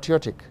not be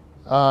patriotic.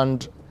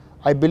 And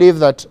I believe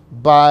that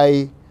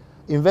by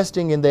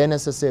investing in the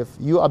NSSF,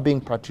 you are being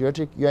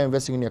patriotic, you are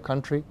investing in your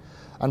country,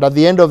 and at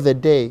the end of the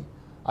day,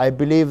 I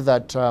believe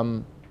that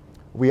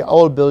we are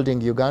all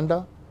building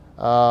Uganda,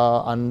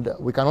 and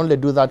we can only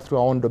do that through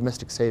our own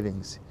domestic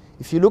savings.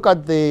 If you look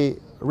at the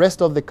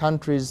rest of the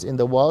countries in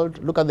the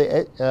world, look at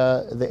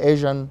the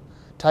Asian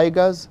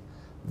tigers,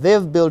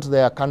 they've built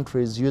their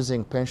countries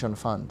using pension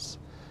funds.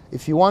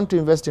 If you want to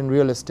invest in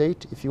real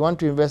estate, if you want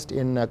to invest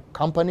in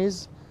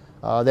companies,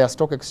 their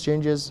stock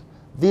exchanges,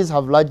 these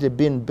have largely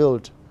been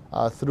built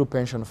through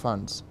pension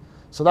funds.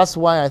 So that's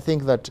why I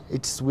think that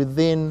it's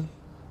within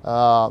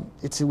our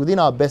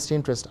best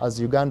interest as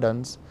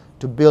Ugandans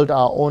to build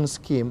our own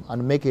scheme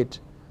and make it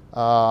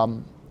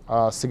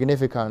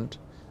significant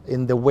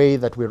in the way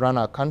that we run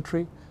our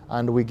country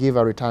and we give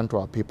a return to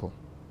our people.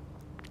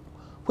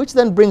 Which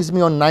then brings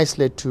me on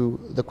nicely to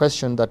the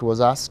question that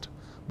was asked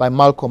by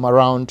Malcolm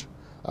around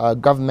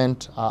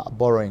government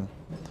borrowing.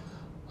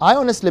 I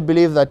honestly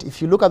believe that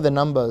if you look at the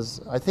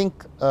numbers, I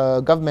think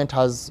government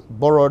has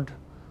borrowed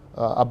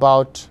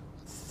about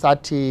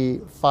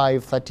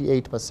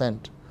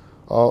 35–38%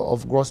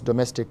 of gross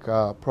domestic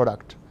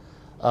product.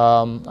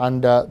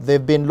 And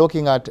they've been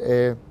looking at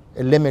a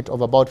limit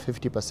of about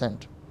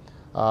 50%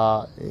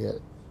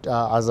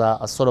 as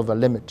a sort of a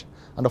limit.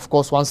 And of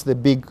course, once the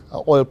big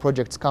oil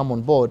projects come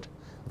on board,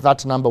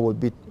 that number will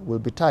be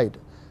tied.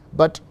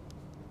 But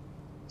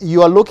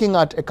you are looking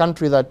at a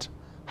country that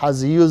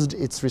has used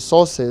its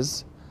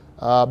resources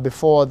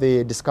before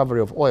the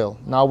discovery of oil.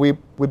 Now, we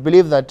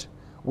believe that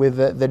with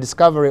the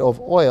discovery of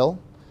oil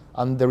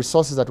and the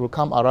resources that will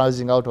come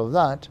arising out of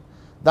that,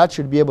 that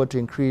should be able to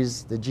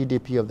increase the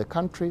GDP of the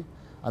country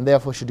and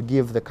therefore should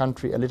give the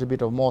country a little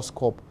bit of more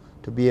scope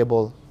to be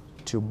able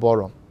to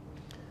borrow.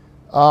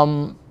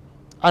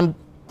 And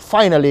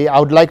finally, I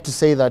would like to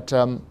say that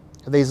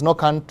there is no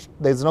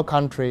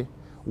country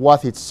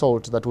worth its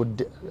salt that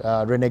would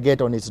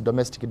renegade on its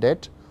domestic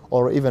debt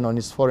or even on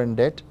its foreign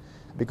debt,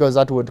 because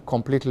that would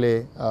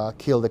completely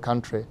kill the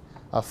country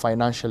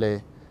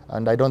financially.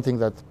 And I don't think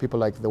that people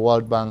like the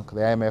World Bank,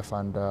 the IMF,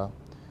 and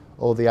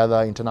all the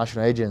other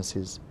international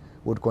agencies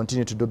would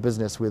continue to do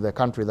business with a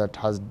country that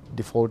has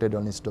defaulted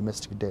on its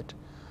domestic debt.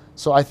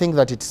 So I think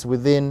that it's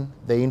within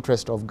the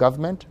interest of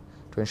government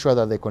to ensure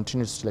that they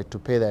continue to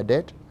pay their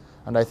debt.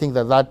 And I think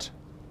that that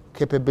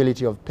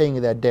capability of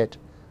paying their debt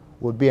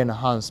will be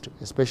enhanced,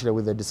 especially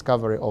with the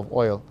discovery of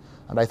oil.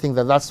 And I think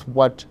that that's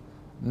what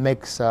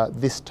makes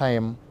this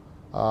time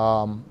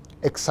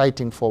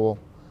exciting for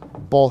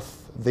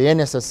both the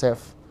NSSF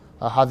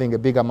having a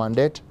bigger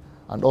mandate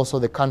and also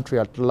the country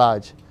at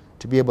large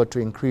to be able to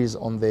increase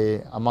on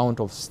the amount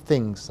of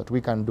things that we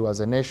can do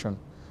as a nation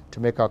to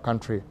make our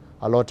country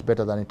a lot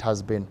better than it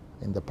has been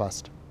in the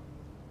past.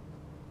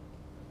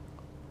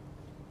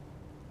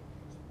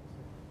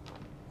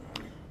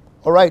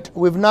 All right,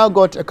 we've now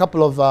got a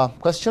couple of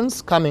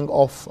questions coming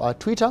off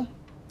Twitter.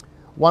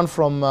 One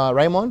from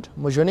Raymond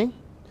Mujuni.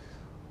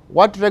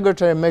 What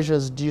regulatory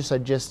measures do you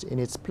suggest in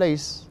its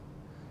place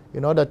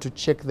in order to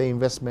check the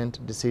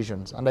investment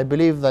decisions? And I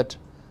believe that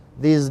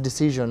these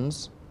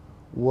decisions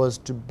was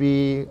to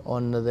be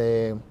on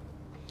the...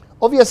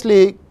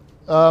 Obviously,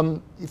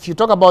 if you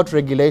talk about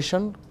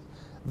regulation,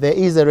 there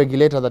is a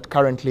regulator that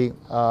currently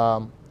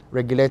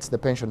regulates the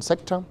pension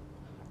sector.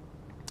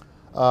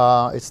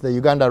 It's the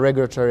Uganda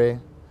Regulatory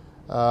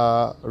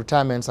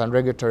Retirements and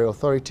Regulatory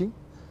Authority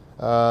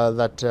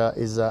that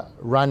is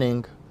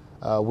running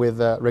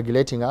with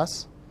regulating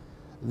us.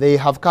 They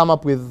have come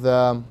up with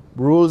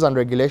rules and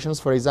regulations,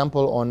 for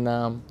example,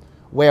 on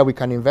where we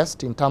can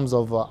invest in terms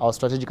of our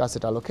strategic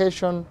asset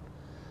allocation.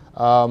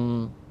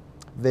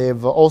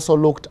 They've also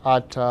looked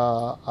at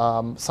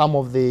some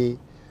of the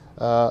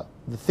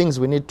things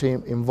we need to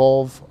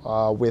involve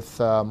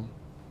with,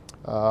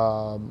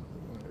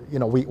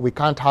 we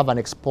can't have an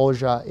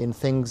exposure in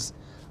things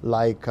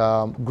like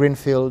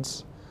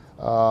greenfields,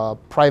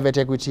 private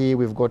equity.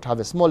 We've got to have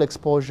a small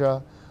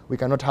exposure. We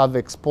cannot have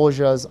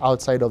exposures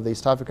outside of the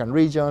East African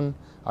region.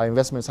 Our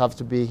investments have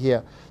to be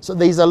here. So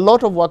there is a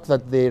lot of work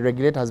that the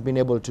regulator has been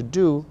able to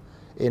do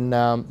in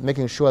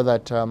making sure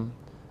that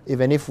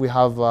even if we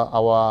have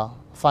our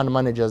fund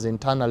managers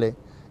internally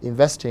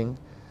investing,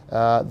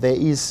 there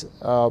is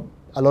a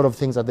lot of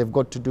things that they've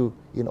got to do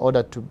in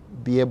order to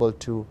be able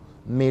to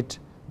meet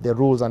the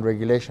rules and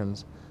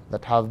regulations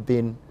that have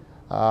been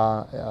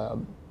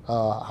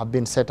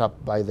set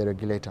up by the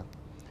regulator.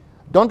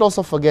 Don't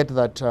also forget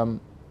that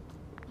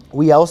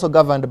We are also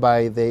governed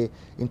by the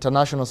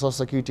International Social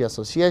Security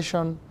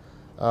Association.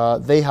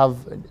 They have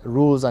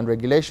rules and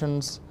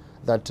regulations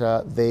that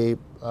they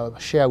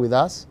share with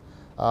us.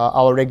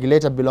 Our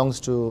regulator belongs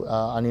to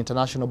an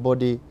international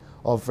body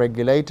of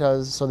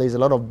regulators, so there's a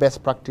lot of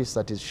best practice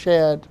that is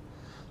shared.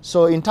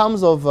 So in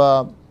terms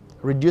of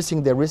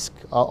reducing the risk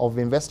of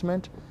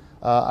investment,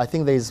 I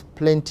think there is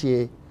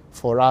plenty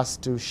for us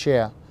to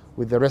share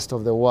with the rest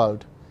of the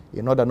world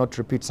in order not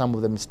to repeat some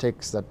of the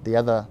mistakes that the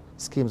other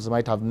schemes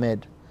might have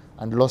made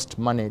and lost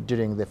money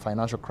during the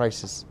financial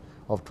crisis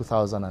of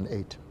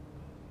 2008.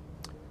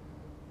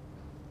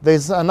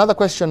 There's another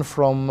question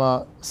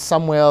from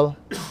Samuel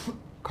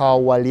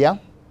Kawalia.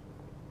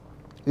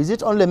 Is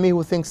it only me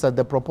who thinks that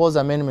the proposed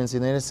amendments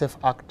in the NSSF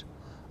Act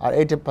are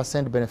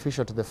 80%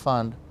 beneficial to the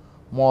fund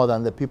more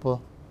than the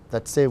people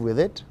that save with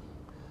it?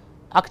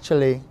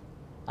 Actually,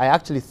 I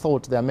actually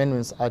thought the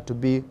amendments are to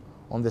be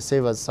on the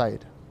savers'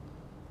 side.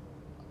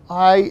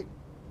 I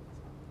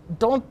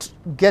don't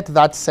get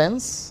that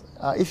sense.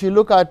 If you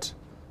look at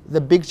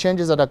the big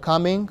changes that are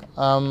coming,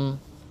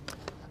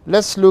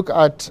 let's look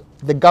at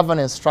the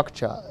governance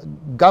structure.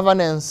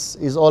 Governance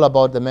is all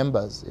about the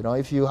members. You know,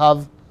 if you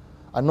have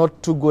a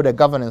not too good a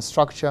governance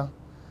structure,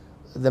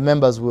 the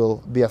members will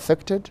be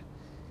affected.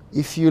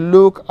 If you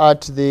look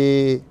at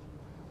the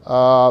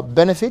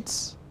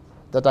benefits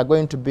that are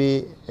going to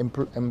be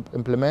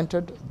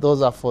implemented,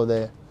 those are for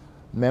the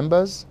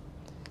members.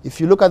 If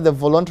you look at the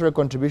voluntary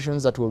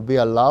contributions that will be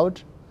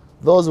allowed,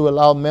 those will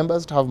allow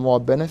members to have more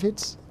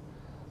benefits.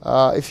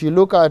 If you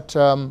look at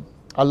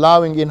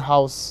allowing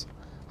in-house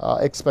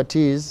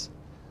expertise,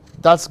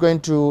 that's going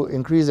to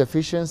increase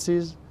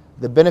efficiencies.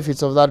 The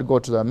benefits of that go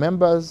to the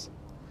members.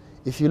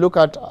 If you look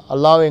at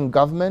allowing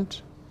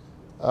government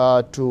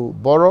to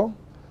borrow,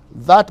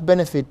 that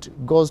benefit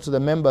goes to the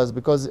members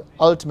because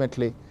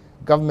ultimately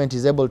government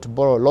is able to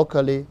borrow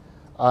locally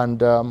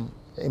and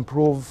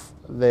improve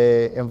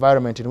the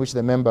environment in which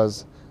the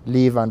members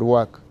live and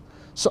work.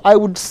 So I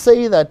would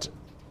say that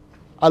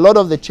a lot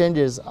of the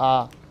changes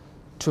are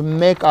to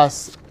make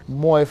us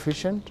more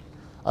efficient.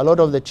 A lot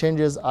of the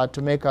changes are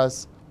to make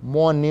us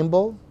more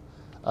nimble.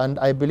 And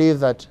I believe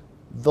that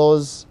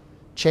those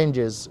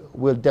changes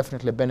will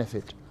definitely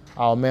benefit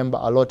our member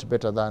a lot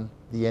better than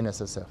the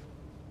NSSF.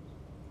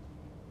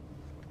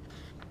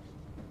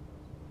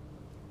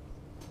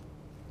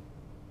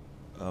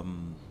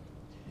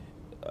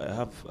 I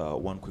have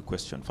one quick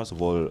question. First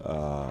of all,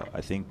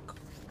 I think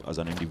as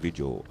an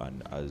individual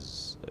and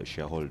as a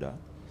shareholder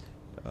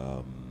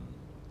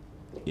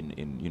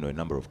in a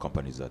number of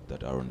companies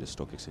that are on the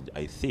stock exchange,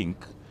 I think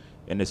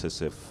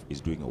NSSF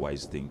is doing a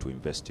wise thing to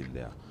invest in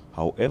there.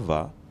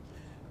 However,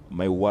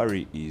 my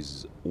worry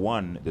is,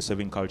 one, the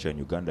saving culture in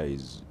Uganda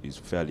is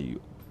fairly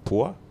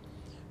poor.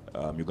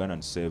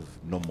 Ugandans save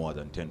no more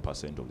than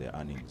 10% of their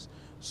earnings.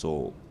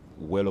 So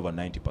well over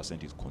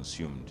 90% is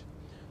consumed.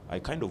 I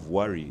kind of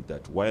worry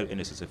that while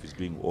NSSF is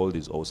doing all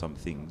these awesome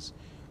things,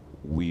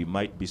 we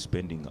might be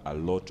spending a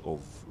lot of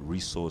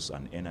resource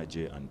and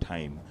energy and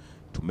time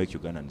to make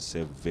Ugandans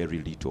save very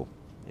little.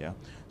 Yeah.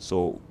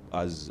 So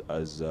as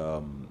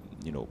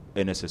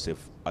NSSF,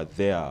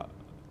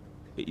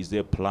 is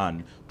there a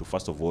plan to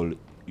first of all,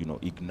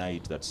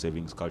 ignite that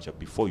savings culture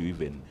before you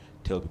even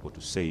tell people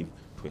to save,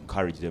 to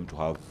encourage them to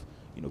have,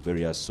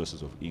 various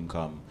sources of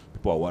income?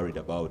 People are worried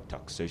about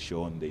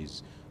taxation.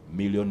 There's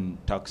million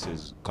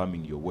taxes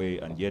coming your way,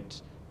 and yet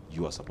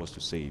you are supposed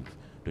to save.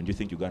 Don't you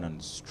think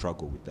Ugandans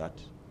struggle with that?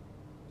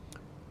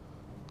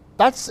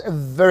 That's a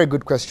very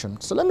good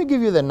question. So let me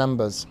give you the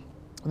numbers.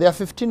 There are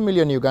 15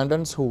 million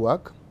Ugandans who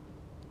work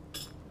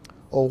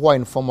or who are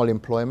in formal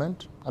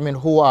employment. Who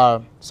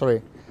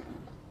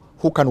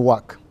can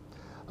work.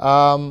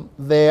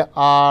 There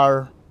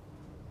are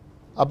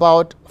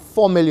about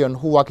 4 million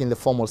who work in the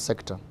formal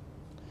sector.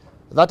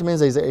 That means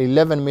there is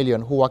 11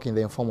 million who work in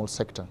the informal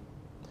sector.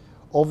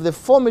 Of the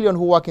 4 million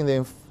who work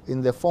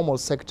in the formal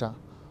sector,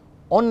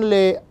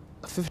 only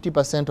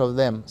 50% of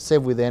them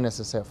save with the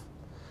NSSF.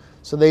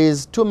 So there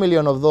is 2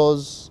 million of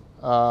those,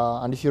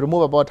 and if you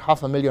remove about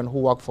 500,000 who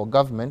work for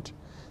government,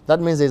 that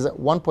means there's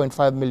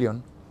 1.5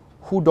 million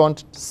who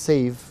don't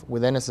save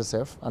with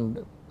NSSF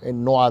and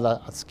in no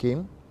other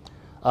scheme.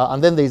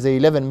 And then there's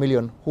 11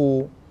 million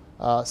who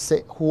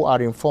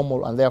are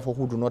informal and therefore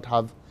who do not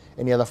have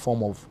any other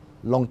form of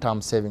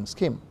long-term saving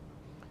scheme.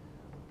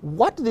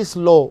 What this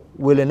law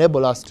will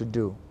enable us to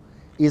do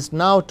is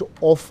now to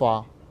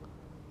offer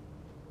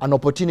an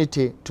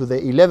opportunity to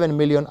the 11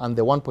 million and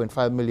the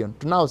 1.5 million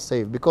to now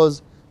save,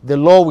 because the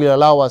law will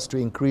allow us to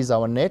increase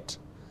our net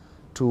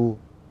to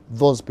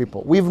those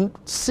people. We've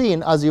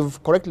seen, as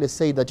you've correctly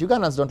said, that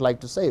Ugandans don't like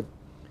to save.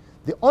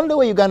 The only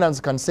way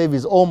Ugandans can save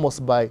is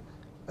almost by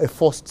a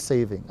forced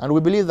saving. And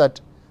we believe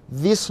that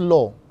this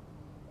law,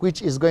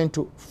 which is going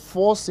to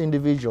force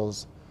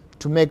individuals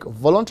to make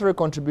voluntary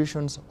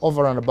contributions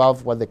over and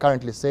above what they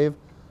currently save,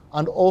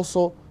 and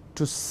also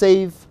to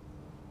save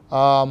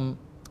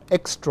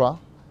extra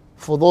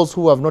for those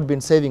who have not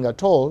been saving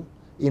at all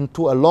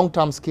into a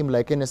long-term scheme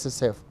like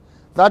NSSF.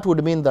 That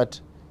would mean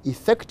that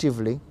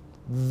effectively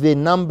the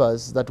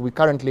numbers that we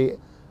currently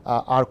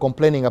are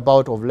complaining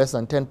about of less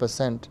than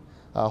 10%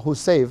 who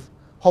save,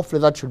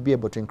 hopefully that should be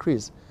able to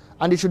increase.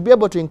 And it should be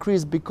able to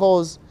increase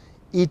because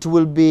it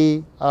will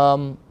be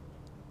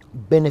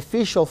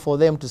beneficial for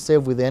them to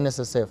save with the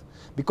NSSF,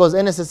 because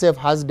NSSF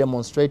has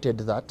demonstrated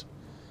that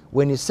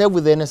when you save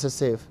with the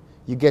NSSF,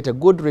 you get a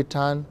good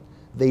return,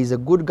 there is a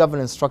good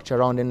governance structure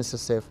around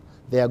NSSF,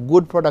 there are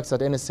good products that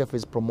NSSF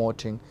is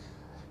promoting,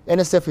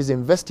 NSSF is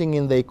investing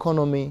in the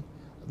economy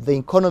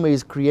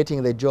is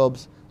creating the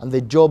jobs, and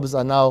the jobs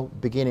are now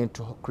beginning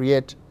to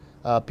create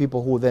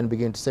people who then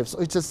begin to save. So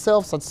it's a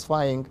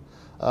self-satisfying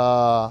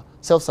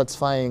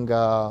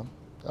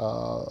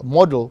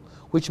model,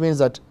 which means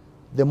that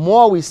the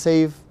more we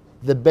save,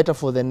 the better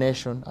for the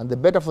nation, and the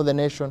better for the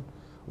nation,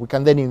 we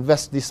can then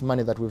invest this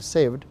money that we've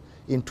saved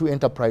into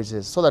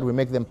enterprises so that we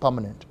make them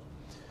permanent.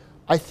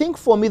 I think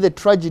for me the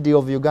tragedy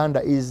of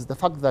Uganda is the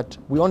fact that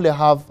we only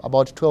have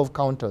about 12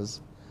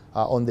 counters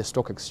on the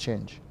stock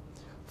exchange.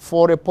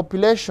 For a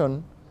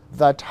population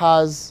that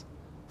has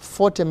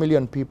 40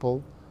 million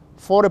people,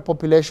 for a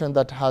population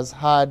that has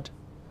had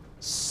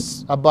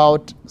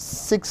about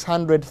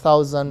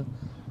 600,000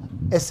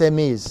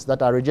 SMEs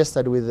that are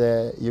registered with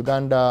the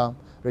Uganda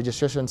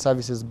Registration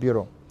Services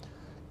Bureau,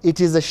 it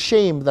is a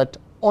shame that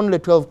only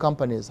 12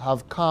 companies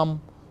have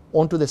come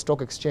onto the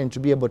stock exchange to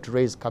be able to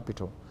raise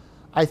capital.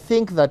 I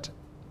think that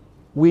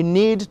we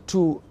need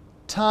to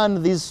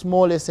turn these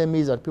small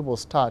SMEs that people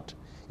start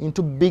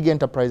into big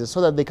enterprises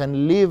so that they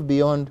can live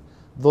beyond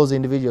those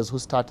individuals who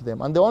start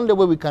them. And the only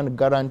way we can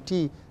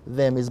guarantee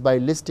them is by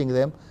listing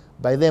them,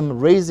 by them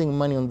raising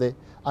money on the,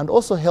 and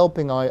also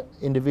helping our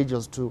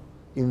individuals to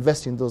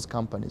invest in those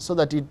companies so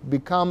that it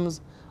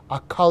becomes a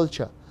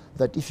culture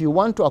that if you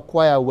want to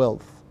acquire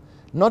wealth,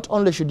 not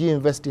only should you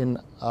invest in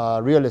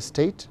real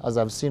estate, as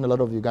I've seen a lot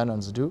of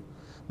Ugandans do,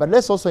 but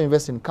let's also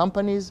invest in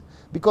companies,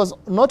 because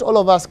not all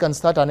of us can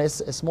start a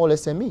small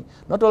SME.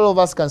 Not all of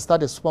us can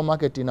start a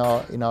supermarket in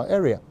our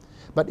area.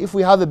 But if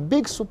we have a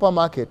big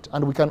supermarket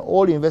and we can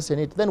all invest in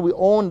it, then we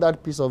own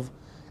that piece of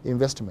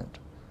investment.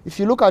 If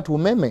you look at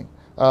Umeme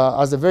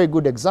as a very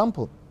good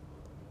example,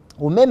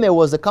 Umeme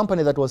was a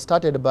company that was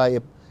started by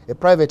a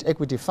private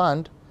equity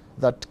fund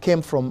that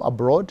came from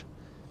abroad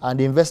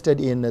and invested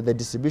in the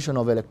distribution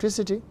of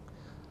electricity.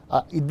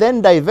 It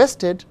then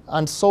divested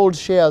and sold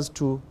shares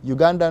to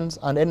Ugandans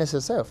and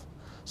NSSF.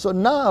 So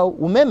now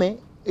Umeme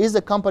is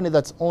a company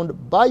that's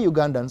owned by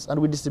Ugandans and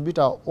we distribute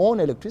our own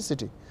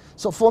electricity.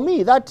 So for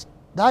me, that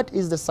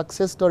is the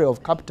success story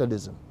of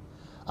capitalism.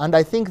 And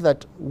I think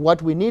that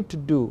what we need to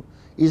do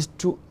is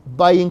to,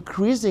 by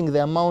increasing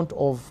the amount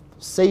of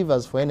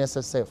savers for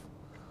NSSF,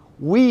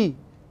 we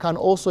can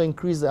also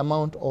increase the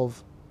amount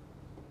of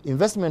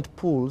investment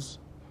pools,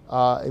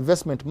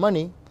 investment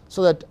money,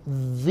 so that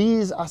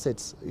these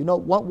assets, you know,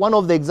 one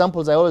of the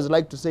examples I always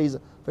like to say is,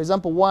 for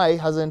example, why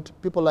hasn't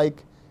people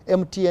like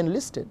MTN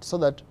listed? So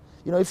that,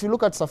 you know, if you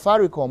look at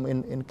Safaricom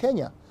in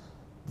Kenya,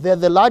 they're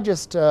the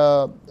largest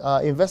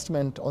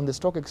investment on the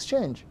stock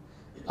exchange.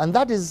 And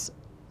that is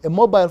a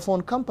mobile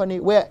phone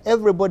company where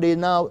everybody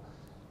now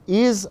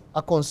is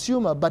a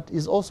consumer but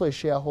is also a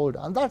shareholder.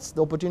 And that's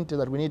the opportunity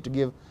that we need to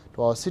give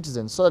to our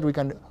citizens so that we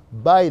can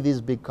buy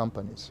these big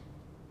companies.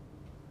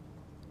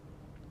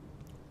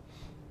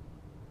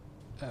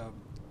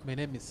 My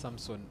name is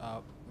Samson.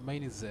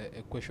 Mine is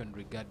a question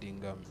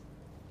regarding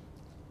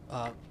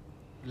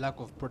lack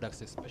of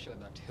products, especially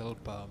that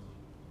help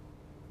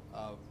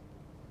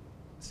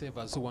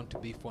savers who want to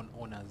be phone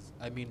owners.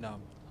 I mean,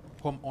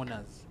 home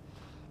owners.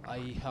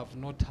 I have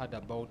not heard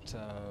about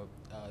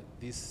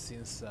this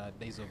since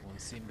days of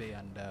Onsimbe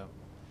and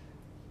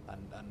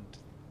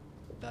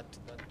that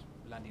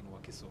land in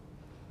Wakiso.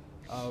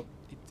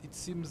 It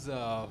seems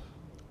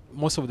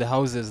most of the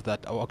houses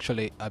that are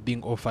actually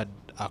being offered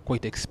are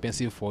quite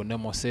expensive for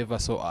normal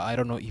savers. So I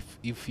don't know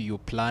if you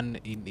plan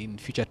in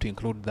future to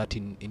include that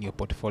in your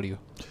portfolio.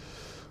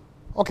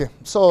 Okay,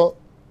 so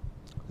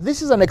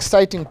this is an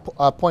exciting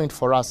point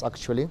for us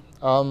actually.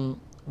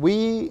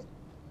 We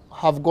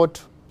have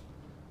got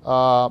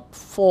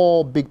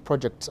 4 big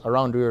projects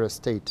around real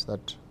estate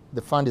that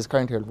the fund is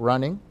currently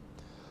running,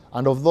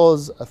 and of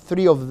those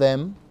 3 of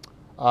them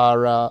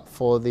are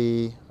for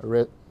the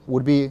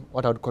would be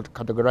what I would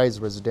categorize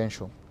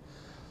residential.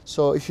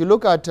 So if you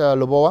look at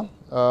Lobowa,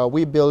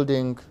 we're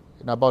building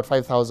in about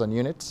 5,000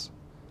 units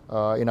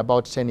in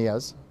about 10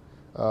 years.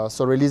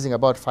 So releasing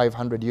about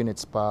 500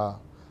 units per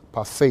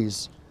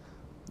phase,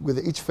 with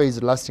each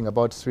phase lasting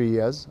about 3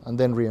 years, and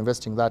then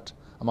reinvesting that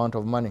amount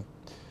of money.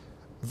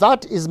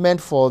 That is meant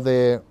for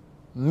the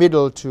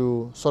middle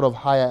to sort of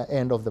higher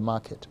end of the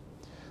market.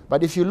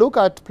 But if you look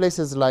at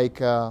places like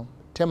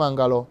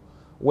Temangalo,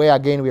 where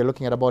again we are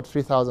looking at about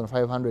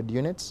 3,500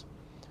 units,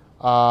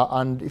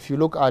 and if you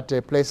look at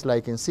a place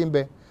like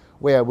Nsimbe,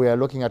 where we are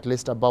looking at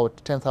least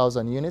about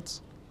 10,000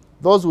 units,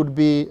 those would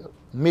be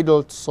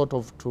middle sort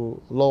of to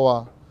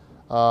lower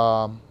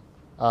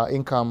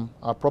income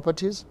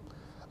properties.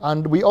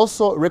 And we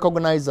also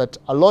recognize that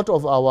a lot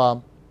of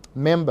our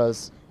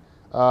members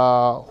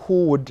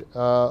who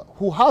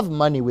have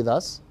money with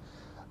us,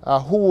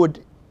 who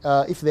would,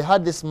 if they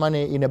had this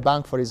money in a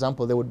bank, for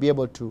example, they would be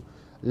able to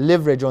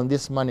leverage on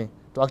this money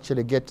to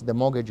actually get the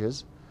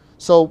mortgages.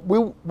 So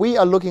we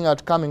are looking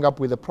at coming up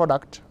with a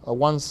product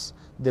once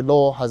the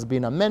law has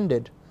been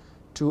amended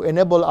to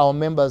enable our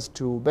members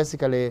to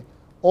basically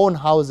own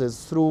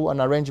houses through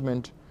an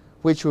arrangement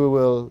which we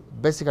will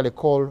basically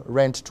call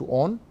rent to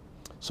own.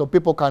 So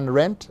people can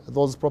rent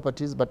those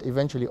properties but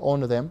eventually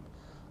own them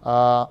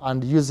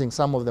and using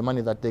some of the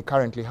money that they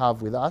currently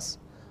have with us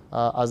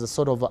as a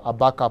sort of a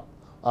backup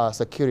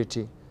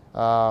security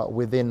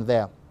within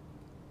there.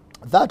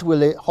 That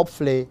will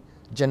hopefully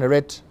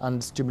generate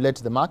and stimulate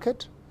the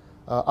market,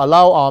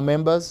 allow our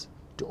members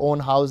to own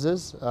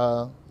houses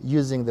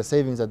using the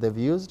savings that they've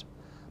used,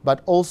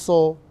 but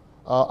also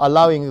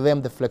allowing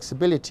them the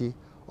flexibility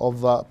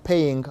of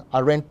paying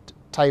a rent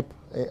type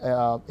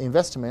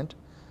investment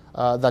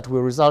that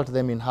will result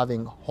them in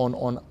having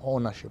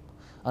ownership.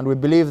 And we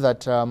believe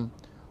that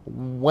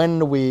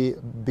when we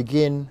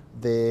begin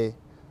the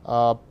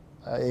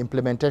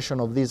implementation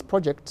of these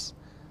projects,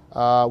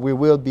 we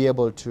will be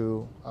able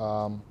to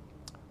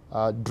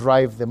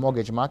drive the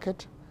mortgage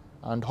market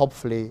and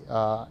hopefully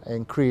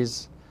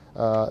increase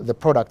the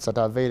products that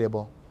are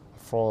available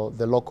for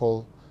the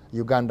local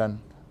Ugandan,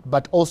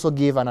 but also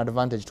give an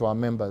advantage to our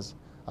members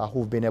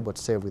who've been able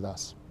to save with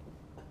us.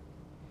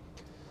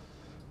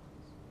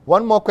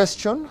 One more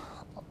question.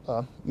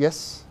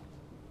 Yes?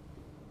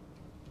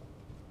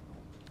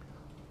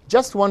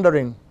 Just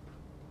wondering,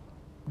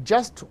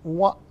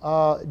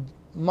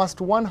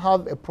 must one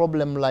have a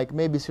problem like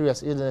maybe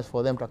serious illness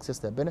for them to access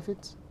their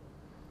benefits?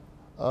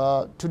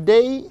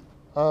 Today,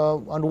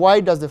 and why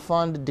does the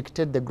fund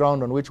dictate the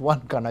ground on which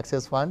one can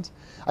access funds?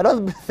 I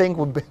don't think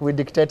we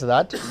dictate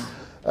that.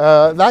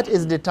 That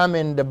is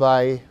determined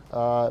by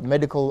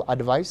medical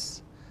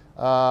advice.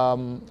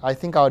 I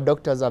think our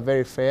doctors are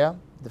very fair.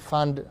 The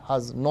fund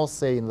has no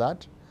say in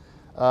that.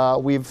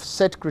 We've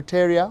set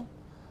criteria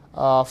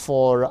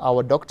for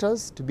our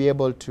doctors to be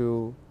able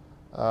to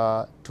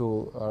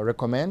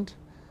recommend,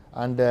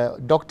 and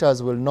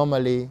doctors will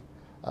normally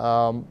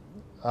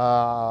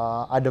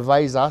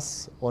advise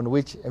us on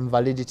which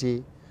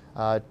invalidity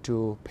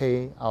to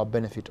pay our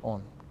benefit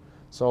on.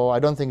 So I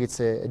don't think it's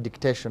a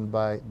dictation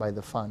by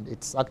the fund.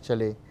 It's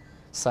actually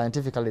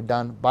scientifically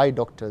done by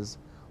doctors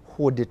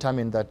who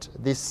determine that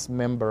this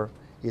member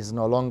is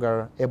no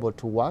longer able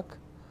to work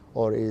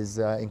or is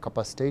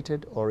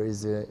incapacitated or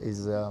is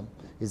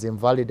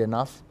invalid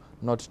enough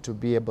not to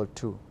be able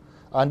to.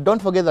 And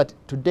don't forget that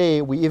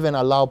today we even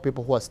allow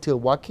people who are still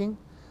working,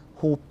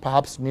 who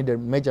perhaps need a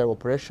major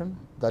operation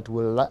that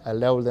will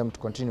allow them to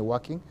continue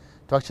working,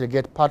 to actually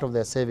get part of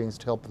their savings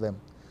to help them.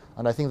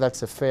 And I think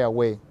that's a fair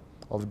way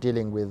of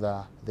dealing with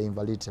the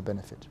invalidity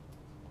benefit.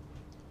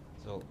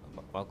 So,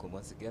 Malcolm,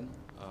 once again,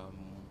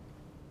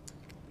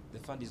 the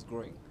fund is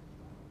growing,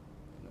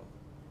 you know,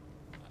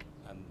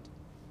 and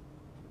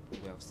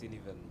we have seen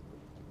even,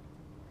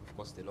 of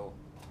course, the law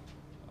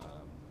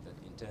that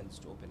intends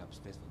to open up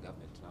space for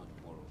government now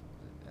tomorrow,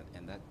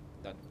 and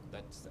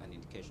that's an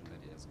indication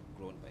that it has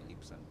grown by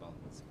leaps and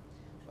bounds.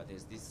 But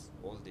there's this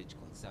old age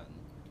concern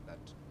that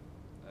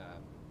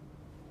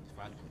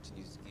the fund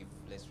continues to give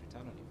less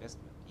return on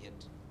investment, yet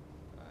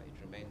it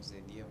remains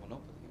a near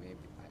monopoly. Maybe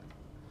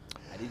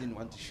I didn't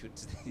want to shoot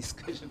this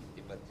question,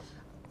 but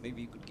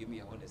maybe you could give me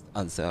an honest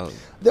answer.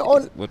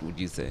 What would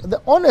you say?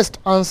 The honest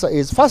answer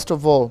is, first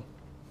of all,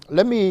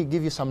 let me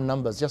give you some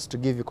numbers just to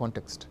give you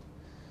context.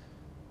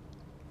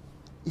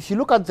 If you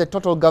look at the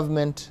total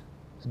government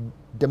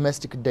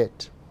domestic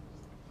debt,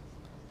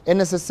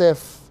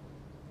 NSSF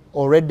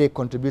already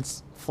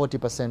contributes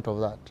 40% of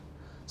that.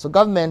 So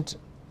government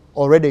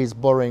already is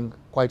borrowing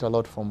quite a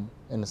lot from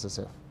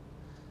NSSF.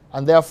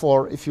 And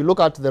therefore, if you look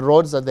at the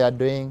roads that they are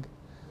doing,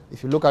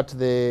 if you look at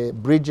the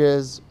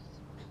bridges,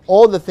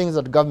 all the things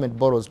that government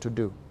borrows to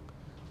do,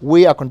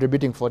 we are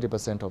contributing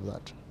 40% of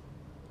that.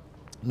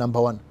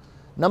 Number one.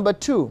 Number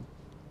two,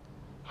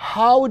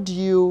 how do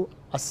you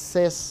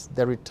assess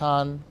the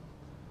return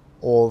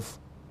of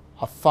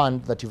a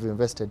fund that you've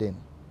invested in?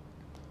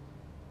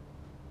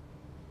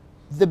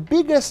 The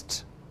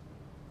biggest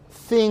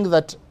thing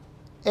that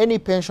any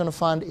pension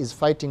fund is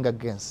fighting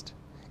against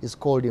is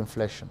called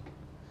inflation.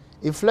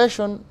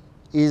 Inflation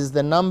is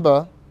the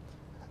number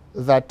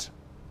that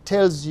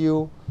tells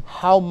you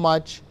how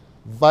much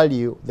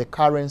value the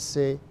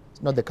currency,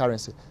 not the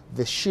currency,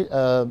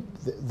 the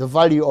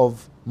value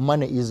of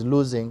money is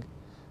losing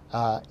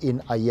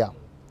in a year.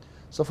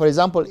 So for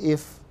example,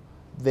 if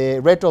the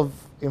rate of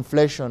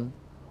inflation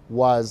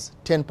was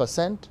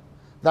 10%,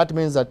 that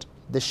means that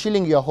the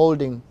shilling you're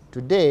holding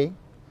today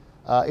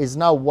is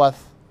now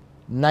worth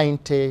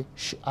 100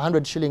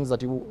 shillings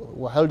that you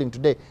were holding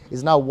today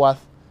is now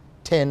worth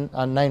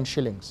 9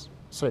 shillings.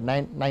 Sorry,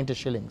 90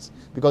 shillings,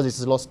 because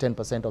it's lost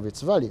 10% of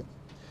its value.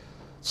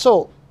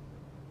 So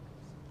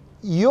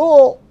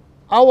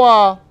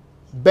our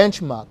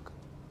benchmark,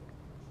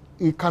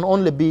 it can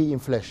only be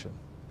inflation.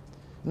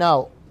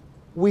 Now,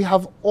 we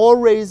have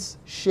always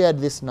shared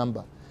this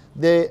number.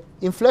 The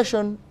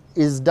inflation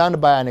is done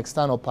by an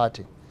external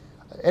party.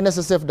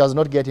 NSSF does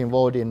not get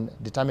involved in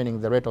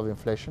determining the rate of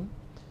inflation.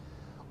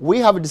 We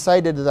have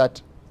decided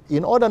that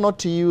in order not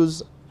to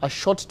use a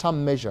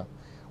short-term measure,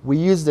 we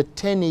use the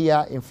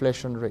 10-year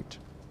inflation rate,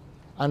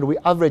 and we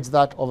average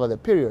that over the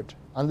period.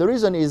 And the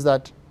reason is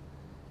that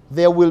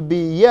there will be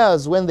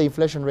years when the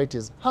inflation rate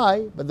is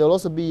high, but there will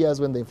also be years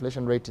when the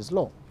inflation rate is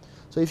low.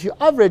 So if you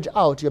average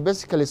out, you're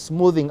basically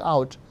smoothing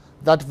out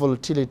that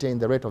volatility in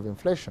the rate of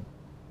inflation.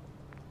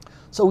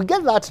 So we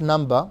get that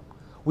number,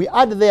 we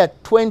add there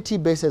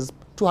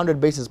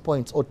 200 basis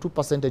points or 2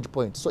 percentage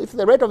points. So if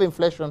the rate of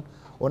inflation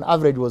on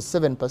average was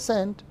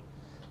 7%,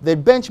 the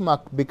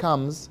benchmark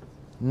becomes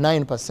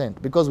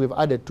 9% because we've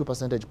added 2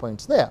 percentage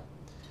points there.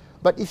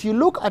 But if you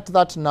look at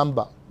that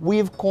number,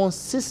 we've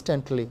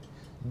consistently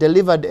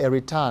delivered a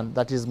return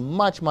that is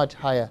much, much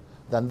higher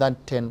than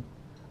that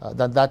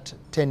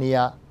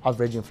 10-year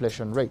average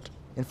inflation rate.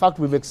 In fact,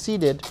 we've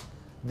exceeded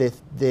the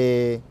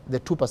 2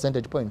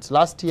 percentage points.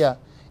 Last year,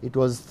 it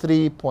was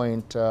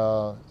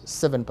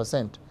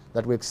 3.7%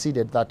 that we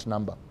exceeded that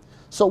number.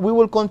 So we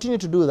will continue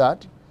to do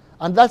that,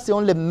 and that's the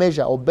only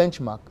measure or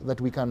benchmark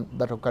that we can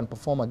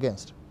perform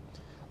against.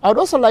 I would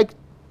also like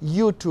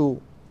you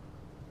to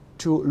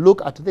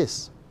look at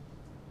this.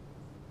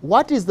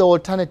 What is the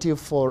alternative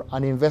for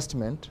an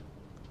investment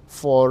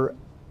for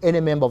any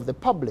member of the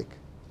public?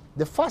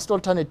 The first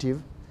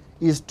alternative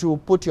is to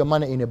put your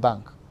money in a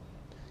bank.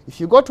 If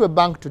you go to a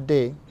bank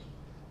today,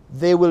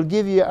 they will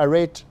give you a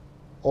rate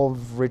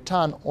of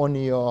return on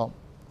your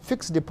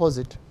fixed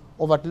deposit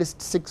of at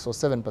least 6 or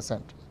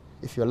 7%,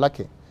 if you're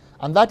lucky.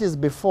 And that is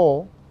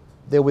before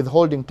the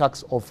withholding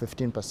tax of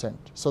 15%.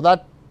 So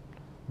that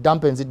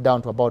dampens it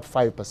down to about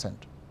 5%.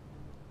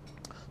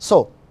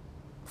 So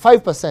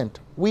 5%,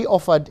 we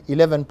offered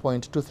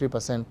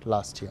 11.23%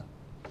 last year.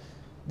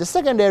 The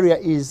second area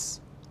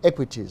is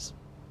equities.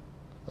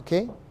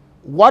 Okay?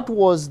 What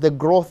was the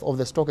growth of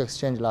the stock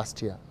exchange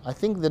last year? I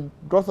think the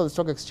growth of the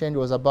stock exchange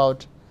was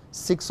about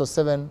 6 or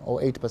 7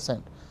 or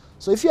 8%.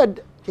 So if you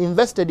had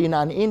invested in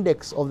an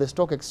index of the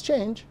stock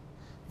exchange,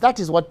 that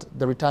is what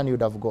the return you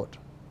would have got.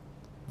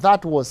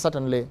 That was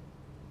certainly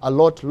a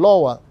lot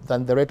lower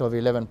than the rate of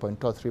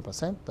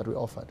 11.23% that we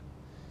offered.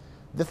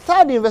 The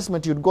third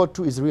investment you'd go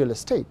to is real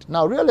estate.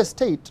 Now, real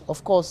estate,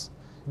 of course,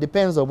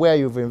 depends on where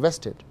you've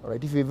invested. All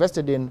right? If you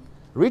invested in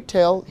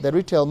retail, the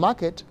retail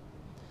market,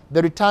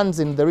 the returns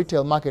in the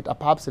retail market are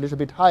perhaps a little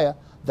bit higher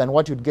than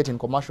what you'd get in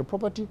commercial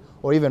property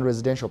or even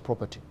residential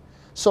property.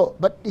 So,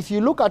 but if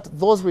you look at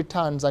those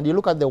returns and you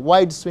look at the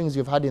wide swings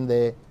you've had in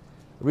the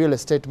real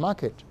estate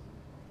market,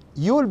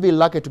 you will be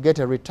lucky to get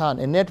a return,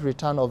 a net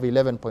return of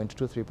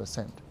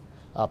 11.23%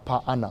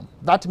 per annum.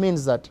 That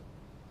means that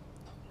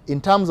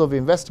in terms of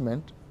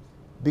investment,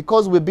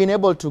 because we've been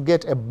able to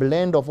get a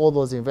blend of all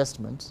those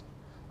investments,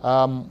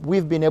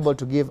 we've been able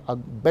to give a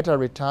better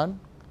return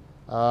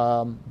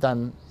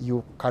than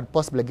you could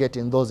possibly get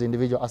in those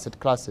individual asset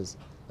classes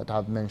that I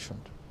have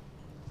mentioned.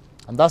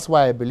 And that's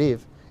why I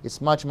believe it's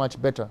much,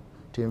 much better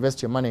to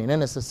invest your money in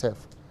NSSF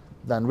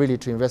than really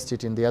to invest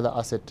it in the other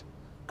asset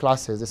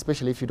classes,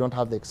 especially if you don't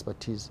have the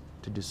expertise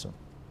to do so.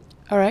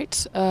 All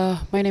right.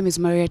 My name is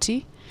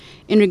Mariette.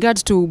 In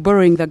regards to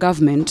borrowing the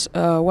government,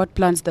 what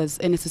plans does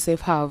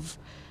NSSF have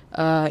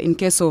in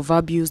case of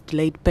abuse,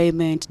 delayed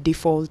payment,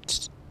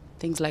 default,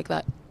 things like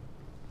that?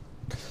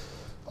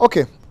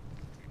 Okay.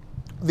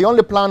 The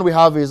only plan we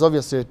have is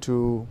obviously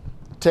to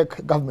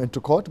take government to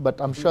court,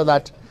 but I'm sure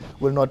that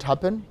will not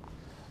happen.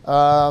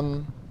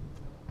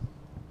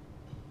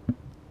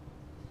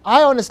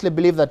 I honestly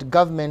believe that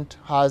government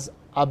has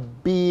a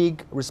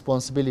big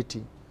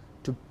responsibility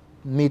to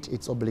meet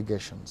its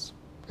obligations,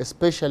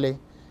 especially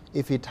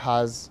if it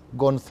has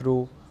gone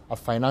through a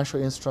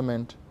financial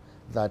instrument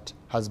that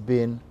has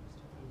been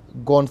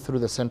gone through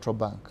the central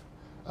bank.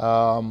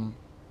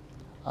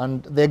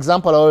 And the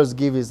example I always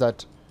give is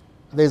that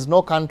there's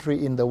no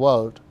country in the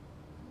world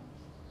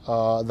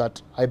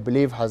that I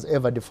believe has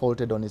ever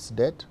defaulted on its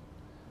debt.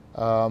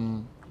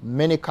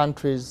 Many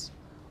countries,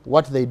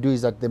 what they do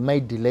is that they may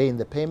delay in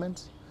the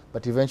payments,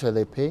 but eventually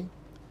they pay.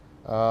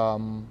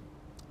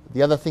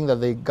 The other thing that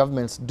the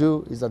governments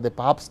do is that they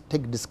perhaps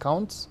take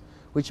discounts,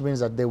 which means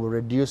that they will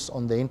reduce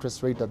on the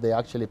interest rate that they're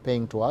actually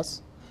paying to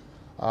us.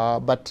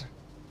 But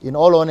in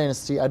all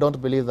honesty, I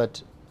don't believe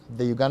that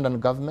the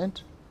Ugandan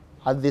government,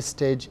 at this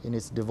stage in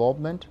its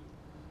development,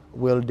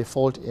 will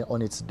default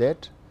on its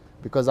debt,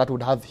 because that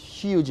would have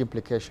huge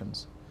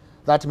implications.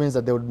 That means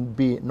that there would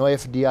be no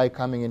FDI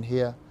coming in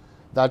here.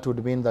 That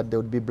would mean that they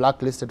would be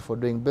blacklisted for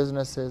doing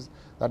businesses.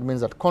 That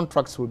means that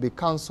contracts will be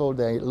cancelled.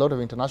 There are a lot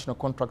of international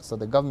contracts that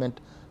the government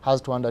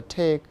has to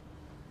undertake.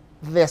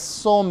 There are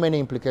so many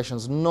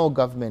implications. No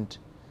government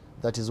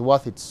that is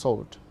worth its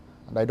salt.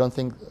 And I don't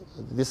think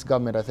this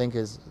government, I think,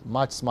 is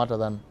much smarter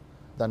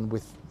than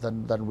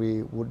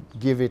we would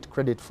give it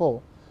credit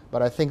for.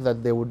 But I think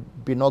that there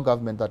would be no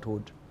government that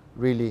would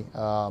really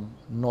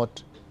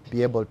not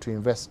be able to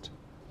invest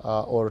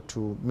or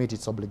to meet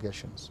its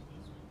obligations.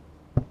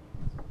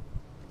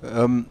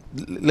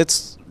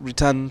 Let's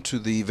return to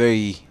the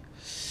very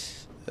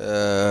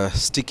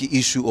sticky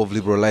issue of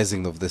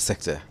liberalizing of the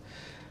sector.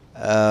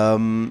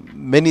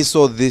 Many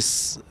saw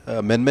this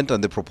amendment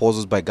and the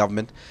proposals by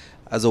government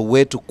as a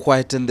way to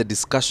quieten the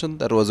discussion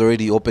that was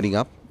already opening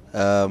up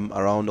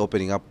around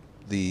opening up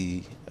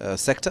the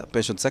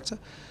pension sector.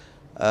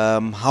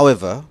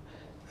 However,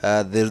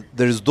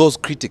 there is those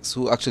critics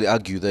who actually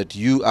argue that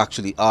you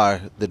actually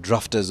are the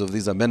drafters of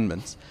these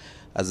amendments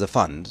as a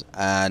fund,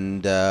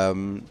 and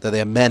that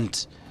they are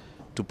meant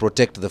to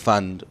protect the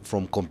fund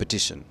from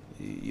competition.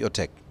 Your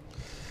take?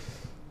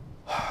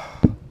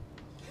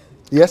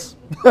 Yes.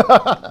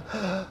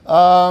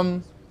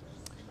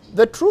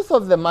 The truth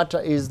of the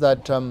matter is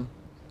that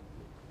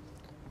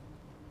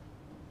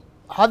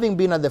having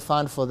been at the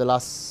fund for the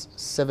last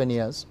 7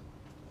 years,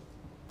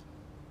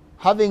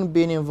 having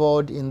been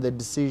involved in the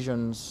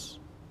decisions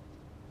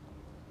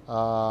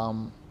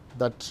and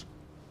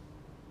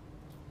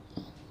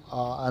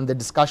the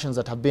discussions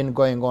that have been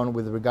going on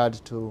with regard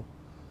to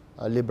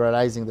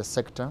liberalizing the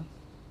sector,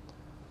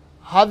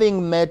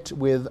 having met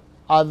with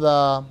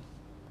other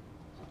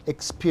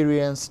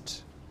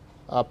experienced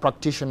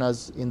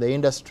practitioners in the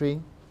industry,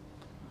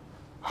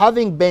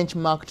 having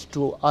benchmarked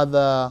to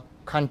other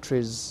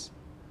countries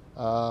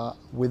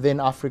within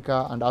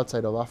Africa and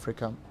outside of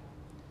Africa,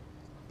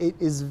 it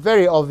is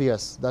very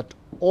obvious that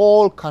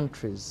all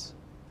countries,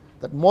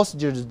 that most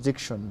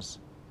jurisdictions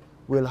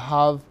will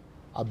have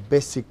a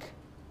basic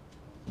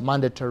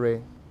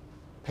mandatory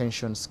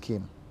pension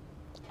scheme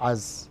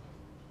as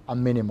a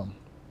minimum.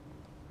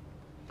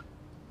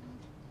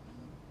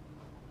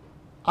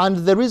 And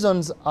the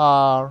reasons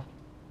are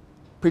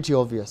pretty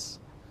obvious.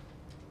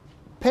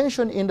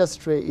 Pension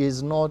industry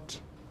is not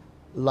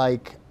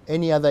like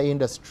any other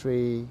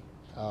industry,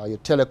 your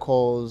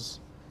telecalls,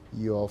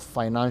 your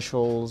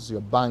financials,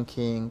 your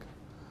banking,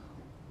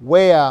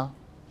 where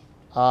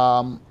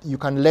you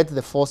can let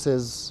the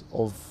forces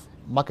of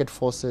market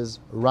forces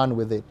run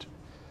with it.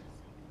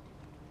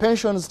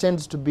 Pensions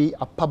tends to be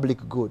a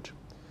public good.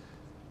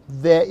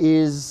 There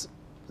is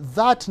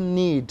that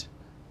need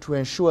to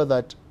ensure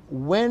that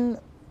when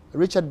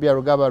Richard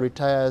Byarugaba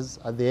retires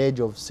at the age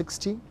of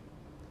 60,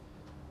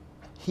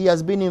 he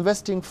has been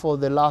investing for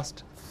the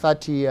last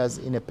 30 years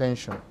in a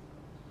pension.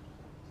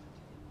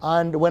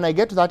 And when I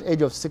get to that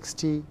age of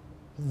 60,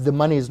 the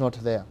money is not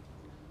there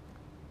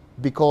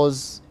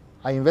because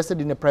I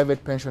invested in a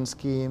private pension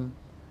scheme.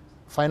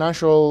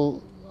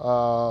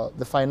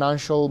 The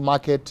financial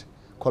market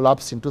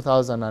collapsed in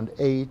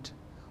 2008.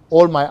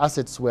 All my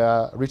assets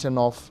were written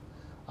off,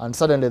 and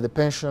suddenly the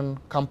pension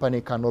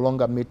company can no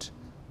longer meet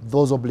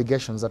those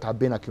obligations that have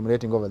been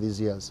accumulating over these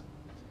years.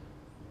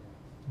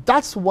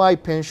 That's why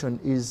pension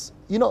is,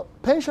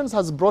 pensions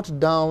has brought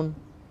down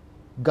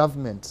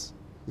governments.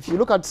 If you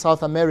look at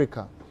South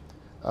America,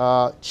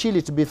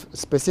 Chile to be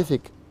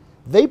specific,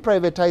 they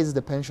privatized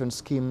the pension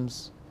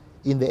schemes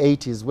in the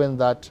 80s when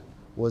that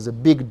was a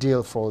big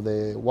deal for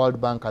the World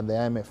Bank and the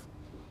IMF.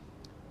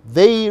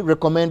 They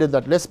recommended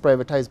that let's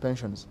privatize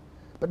pensions.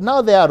 But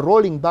now they are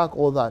rolling back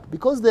all that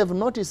because they've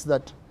noticed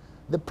that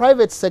the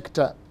private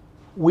sector,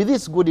 with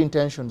its good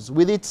intentions,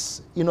 with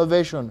its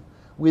innovation,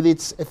 with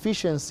its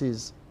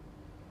efficiencies,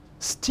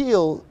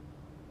 still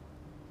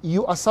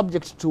you are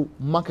subject to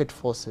market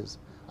forces.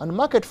 And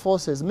market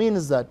forces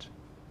means that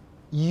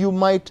you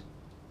might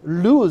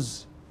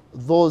lose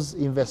those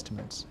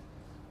investments.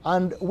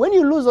 And when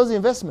you lose those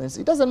investments,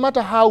 it doesn't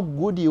matter how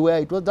good you were,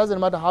 it doesn't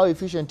matter how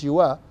efficient you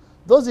are,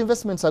 those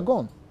investments are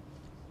gone.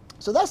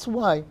 So that's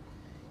why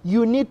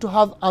you need to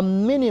have a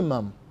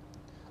minimum.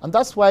 And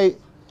that's why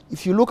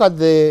if you look at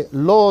the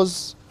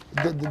laws,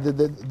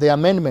 the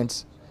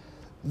amendments,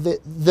 the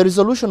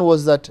resolution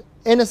was that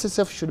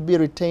NSSF should be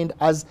retained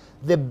as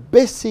the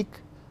basic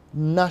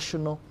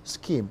national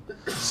scheme.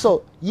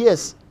 So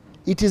yes,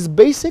 it is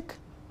basic.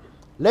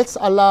 Let's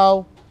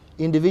allow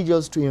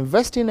individuals to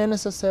invest in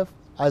NSSF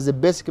as a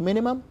basic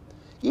minimum.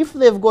 If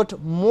they've got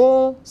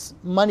more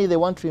money they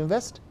want to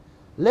invest,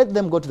 let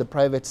them go to the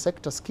private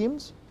sector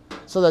schemes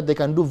so that they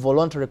can do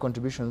voluntary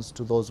contributions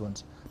to those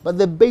ones. But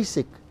the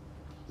basic,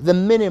 the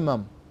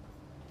minimum,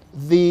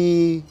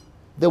 the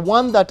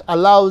one that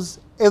allows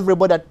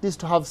everybody at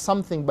least to have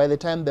something by the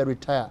time they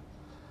retire,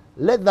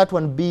 let that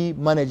one be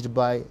managed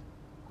by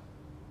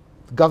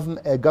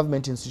a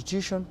government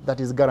institution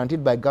that is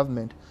guaranteed by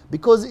government,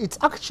 because it's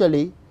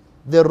actually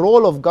the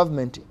role of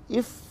government.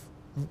 If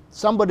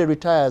somebody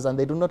retires and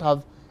they do not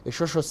have a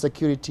social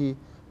security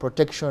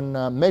protection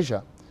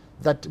measure,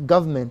 that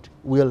government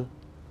will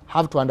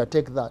have to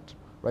undertake that.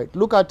 Right?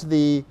 Look at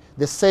the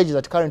SAGE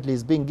that currently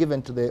is being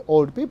given to the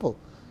old people.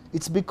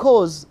 It's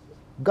because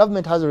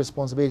government has a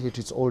responsibility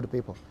to its old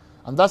people.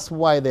 And that's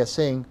why they're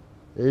saying,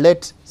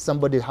 let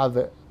somebody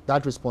have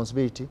that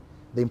responsibility,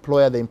 the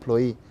employer, the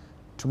employee,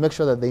 to make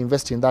sure that they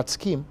invest in that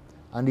scheme,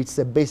 and it's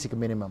a basic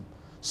minimum.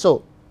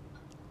 So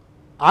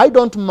I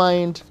don't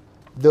mind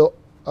the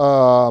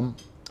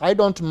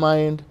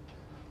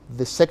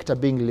sector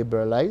being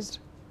liberalized,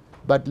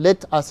 but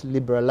let us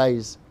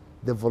liberalize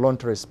the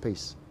voluntary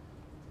space.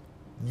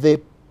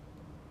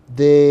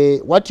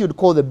 What you'd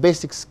call the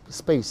basic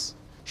space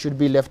should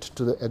be left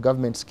to a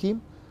government scheme,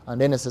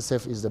 and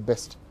NSSF is the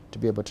best to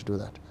be able to do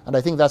that. And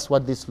I think that's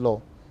what this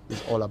law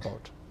is all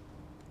about.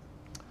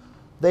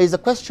 There is a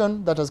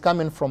question that has come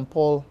in from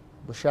Paul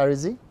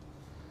Busharizi,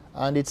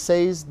 and it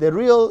says, the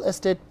real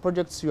estate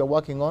projects you are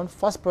working on,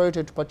 first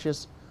priority to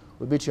purchase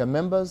will be to your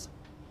members.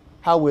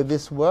 How will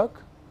this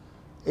work?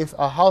 If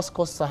a house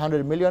costs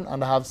 100 million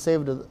and I have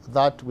saved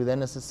that with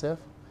NSSF,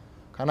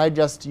 can I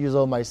just use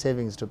all my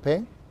savings to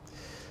pay?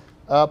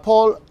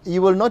 Paul,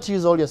 you will not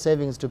use all your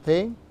savings to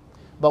pay,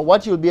 but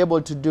what you'll be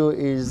able to do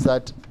is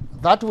that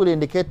will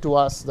indicate to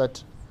us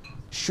that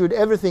should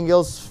everything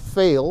else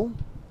fail,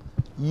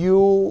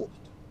 you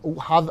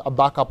have a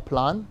backup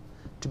plan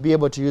to be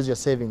able to use your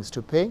savings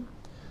to pay.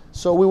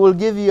 So we will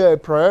give you a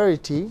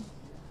priority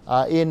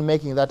in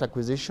making that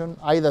acquisition,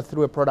 either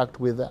through a product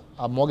with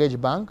a mortgage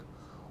bank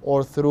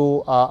or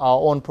through our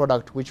own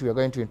product, which we are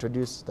going to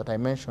introduce that I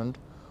mentioned,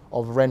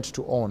 of rent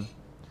to own.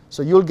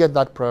 So you'll get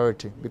that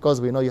priority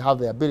because we know you have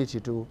the ability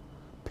to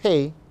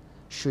pay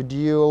should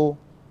you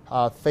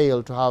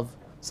fail to have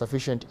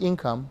sufficient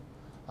income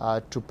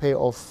to pay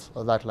off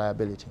that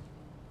liability.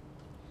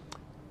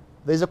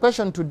 There's a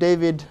question to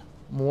David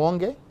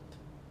Muonge.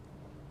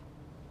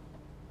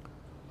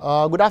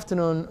 Good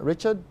afternoon,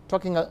 Richard.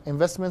 Talking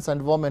investments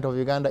and involvement of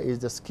Uganda, is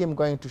the scheme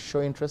going to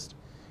show interest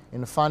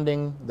in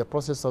funding the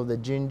process of the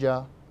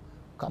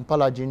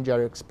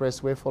Kampala-Jinja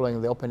Expressway following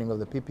the opening of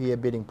the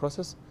PPA bidding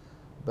process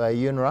by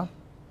UNRA?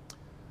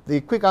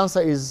 The quick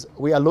answer is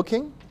we are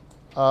looking.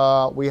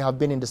 We have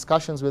been in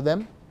discussions with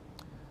them.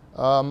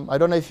 I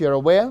don't know if you're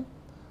aware,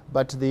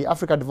 but the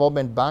Africa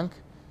Development Bank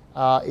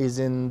is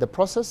in the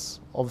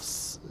process of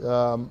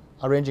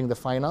arranging the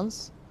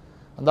finance.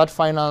 And that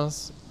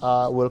finance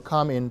will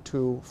come in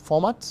two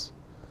formats.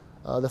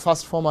 The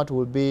first format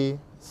will be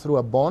through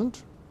a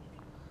bond,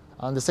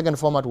 and the second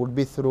format would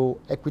be through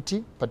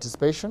equity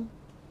participation.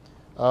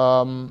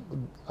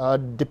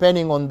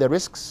 Depending on the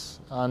risks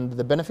and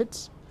the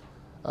benefits,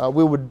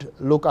 we would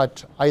look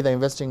at either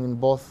investing in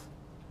both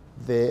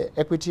the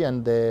equity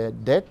and the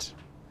debt,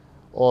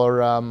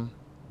 or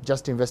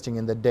just investing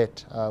in the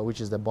debt,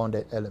 which is the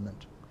bond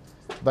element.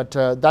 But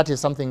that is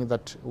something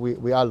that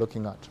we are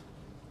looking at.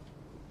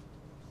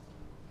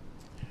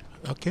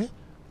 Okay.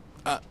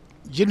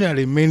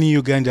 Generally, many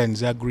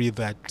Ugandans agree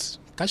that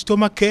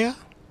customer care,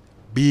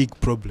 big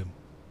problem.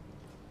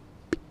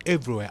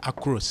 Everywhere,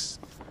 across,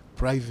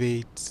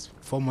 private,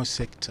 formal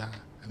sector,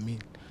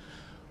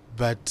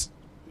 But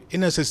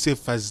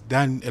NSSF has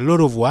done a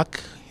lot of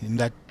work in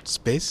that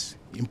space,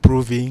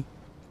 improving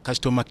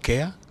customer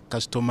care,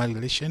 customer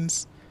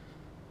relations.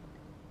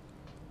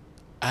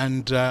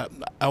 And I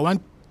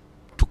want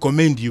to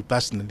commend you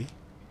personally,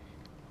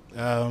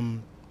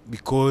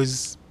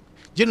 because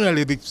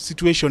generally the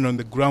situation on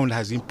the ground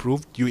has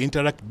improved. You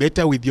interact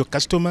better with your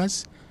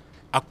customers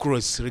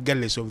across,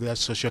 regardless of their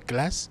social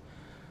class.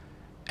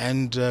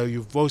 And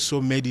you've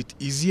also made it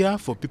easier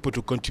for people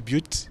to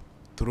contribute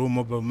through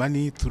mobile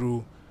money,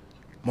 through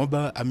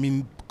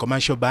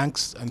commercial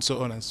banks, and so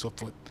on and so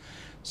forth.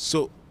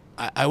 So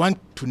I want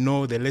to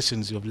know the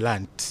lessons you've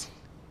learned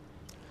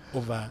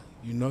over,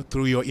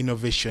 through your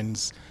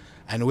innovations,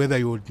 and whether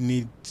you would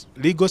need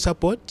legal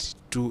support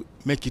to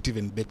make it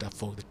even better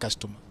for the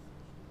customer.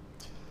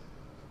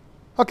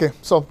 Okay,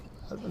 so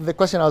the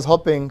question I was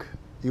hoping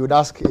you would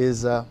ask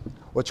is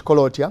what you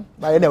call it, yeah?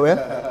 But anyway,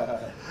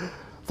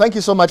 thank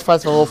you so much,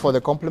 first of all, for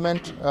the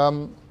compliment.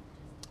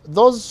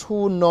 Those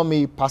who know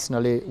me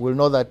personally will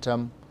know that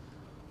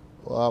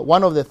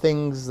one of the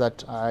things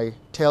that I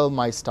tell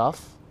my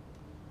staff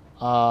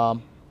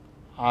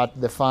at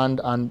the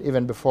fund, and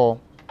even before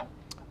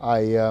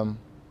I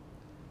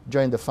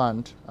joined the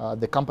fund,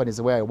 the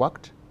companies where I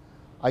worked,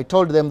 I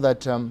told them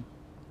that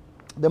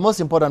the most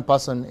important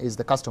person is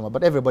the customer,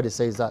 but everybody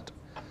says that.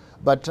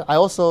 But I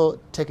also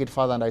take it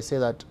further and I say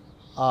that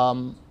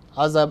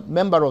as a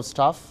member of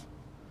staff,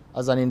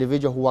 as an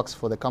individual who works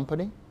for the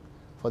company,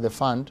 for the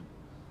fund,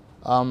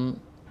 I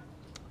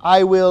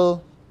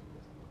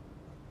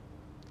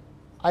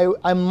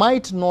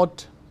might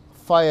not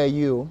fire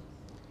you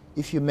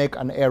if you make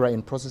an error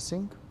in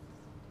processing.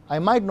 I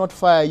might not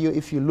fire you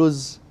if you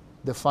lose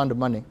the fund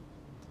money.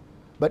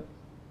 But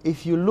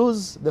if you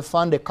lose the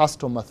fund a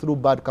customer through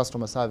bad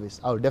customer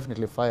service, I'll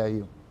definitely fire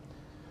you.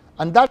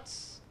 And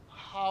that's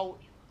how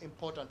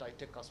important I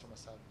take customer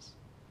service.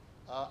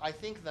 I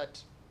think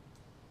that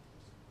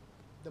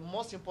the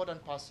most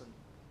important person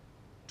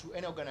to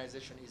any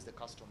organization is the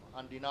customer.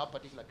 And in our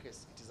particular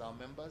case, it is our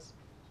members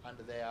and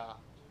their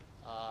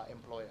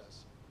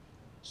employers.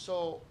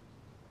 So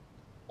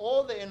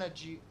all the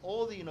energy,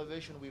 all the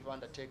innovation we've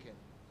undertaken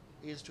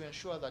is to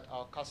ensure that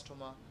our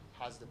customer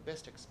has the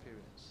best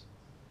experience.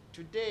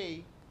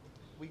 Today,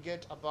 we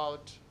get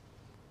about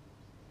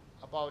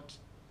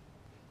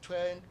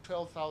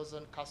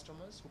 12,000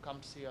 customers who come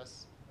to see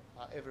us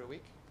every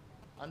week.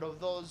 And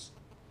of those,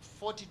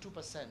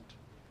 42%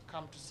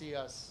 come to see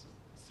us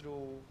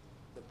through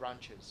the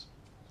branches.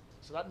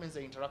 So that means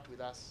they interact with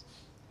us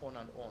on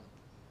and on.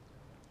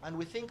 And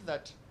we think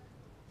that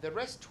the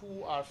rest,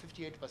 who are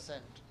 58%,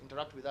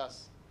 interact with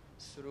us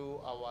through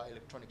our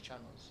electronic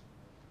channels.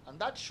 And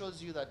that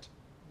shows you that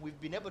we've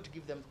been able to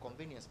give them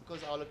convenience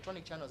because our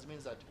electronic channels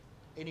means that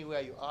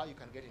anywhere you are, you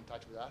can get in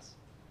touch with us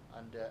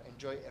and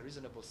enjoy a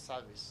reasonable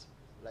service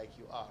like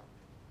you are.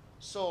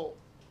 So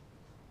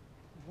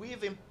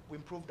we've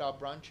improved our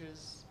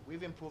branches,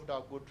 we've improved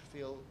our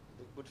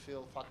the good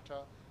feel factor,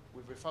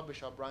 we've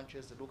refurbished our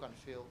branches, the look and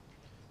feel.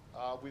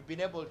 We've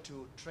been able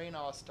to train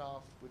our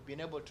staff, we've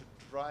been able to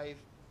drive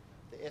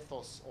the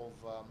ethos of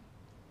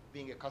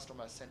being a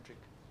customer-centric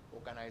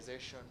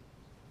organization.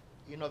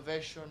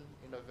 Innovation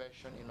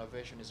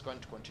is going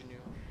to continue.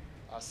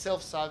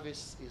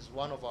 Self-service is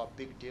one of our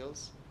big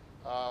deals.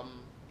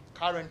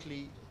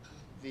 Currently,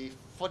 the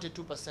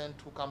 42%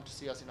 who come to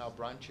see us in our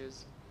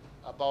branches,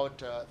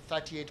 about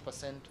 38%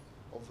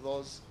 of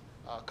those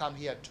come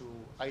here to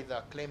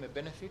either claim a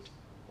benefit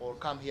or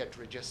come here to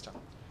register.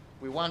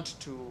 We want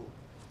to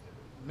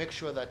make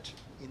sure that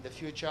in the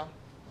future,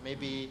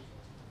 maybe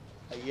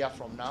a year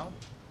from now,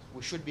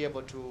 we should be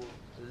able to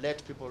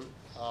let people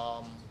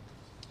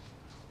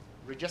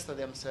register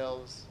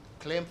themselves,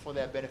 claim for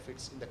their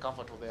benefits in the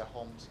comfort of their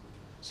homes,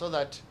 so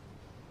that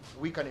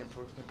we can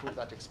improve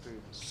that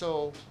experience.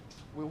 So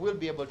we will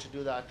be able to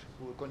do that.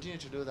 We will continue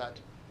to do that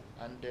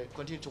and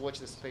continue to watch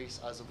the space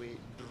as we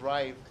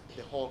drive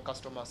the whole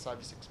customer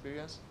service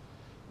experience.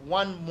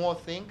 One more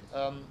thing,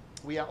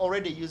 we are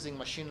already using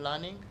machine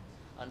learning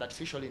and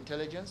artificial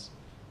intelligence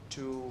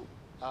to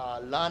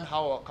learn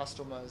how our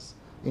customers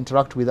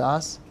interact with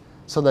us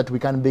so that we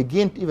can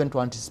begin even to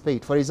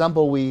anticipate. For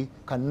example, we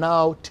can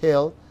now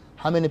tell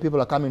how many people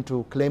are coming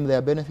to claim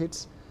their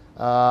benefits,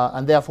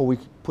 and therefore we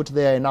put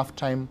there enough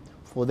time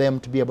for them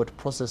to be able to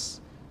process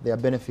their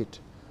benefit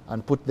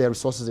and put their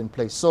resources in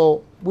place.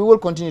 So we will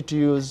continue to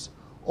use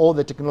all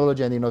the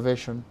technology and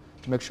innovation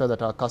to make sure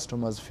that our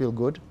customers feel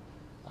good.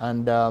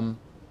 And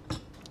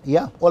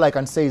yeah, all I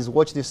can say is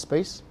watch this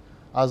space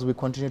as we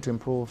continue to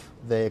improve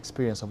the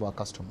experience of our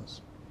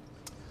customers.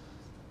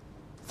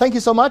 Thank you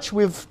so much.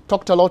 We've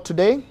talked a lot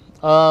today.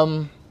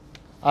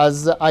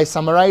 As I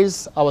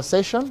summarize our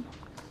session,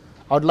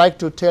 I would like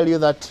to tell you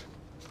that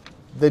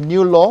the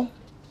new law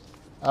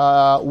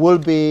will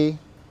be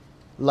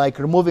like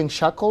removing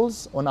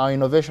shackles on our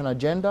innovation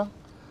agenda.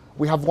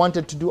 We have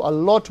wanted to do a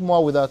lot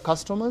more with our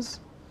customers.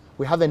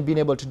 We haven't been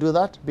able to do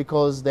that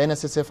because the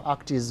NSSF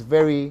Act is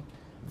very,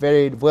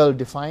 very well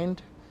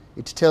defined.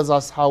 It tells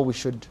us how we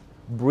should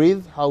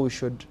breathe, how we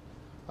should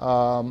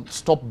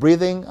stop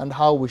breathing, and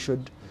how we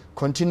should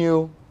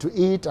continue to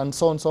eat, and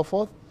so on and so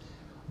forth.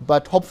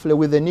 But hopefully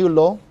with the new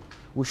law,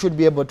 we should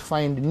be able to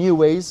find new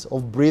ways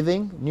of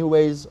breathing, new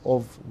ways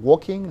of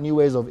walking, new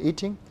ways of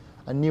eating,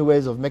 and new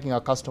ways of making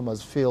our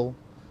customers feel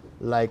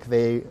like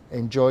they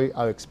enjoy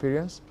our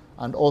experience,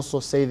 and also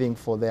saving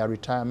for their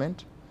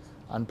retirement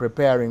and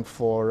preparing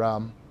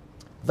for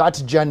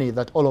that journey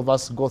that all of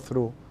us go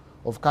through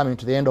of coming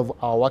to the end of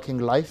our working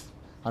life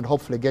and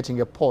hopefully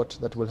getting a pot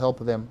that will help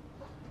them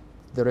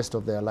the rest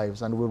of their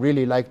lives. And we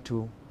really like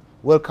to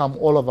welcome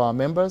all of our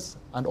members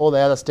and all the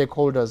other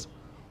stakeholders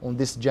on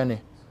this journey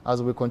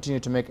as we continue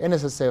to make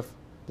NSSF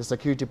the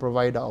security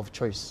provider of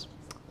choice.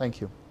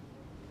 Thank you.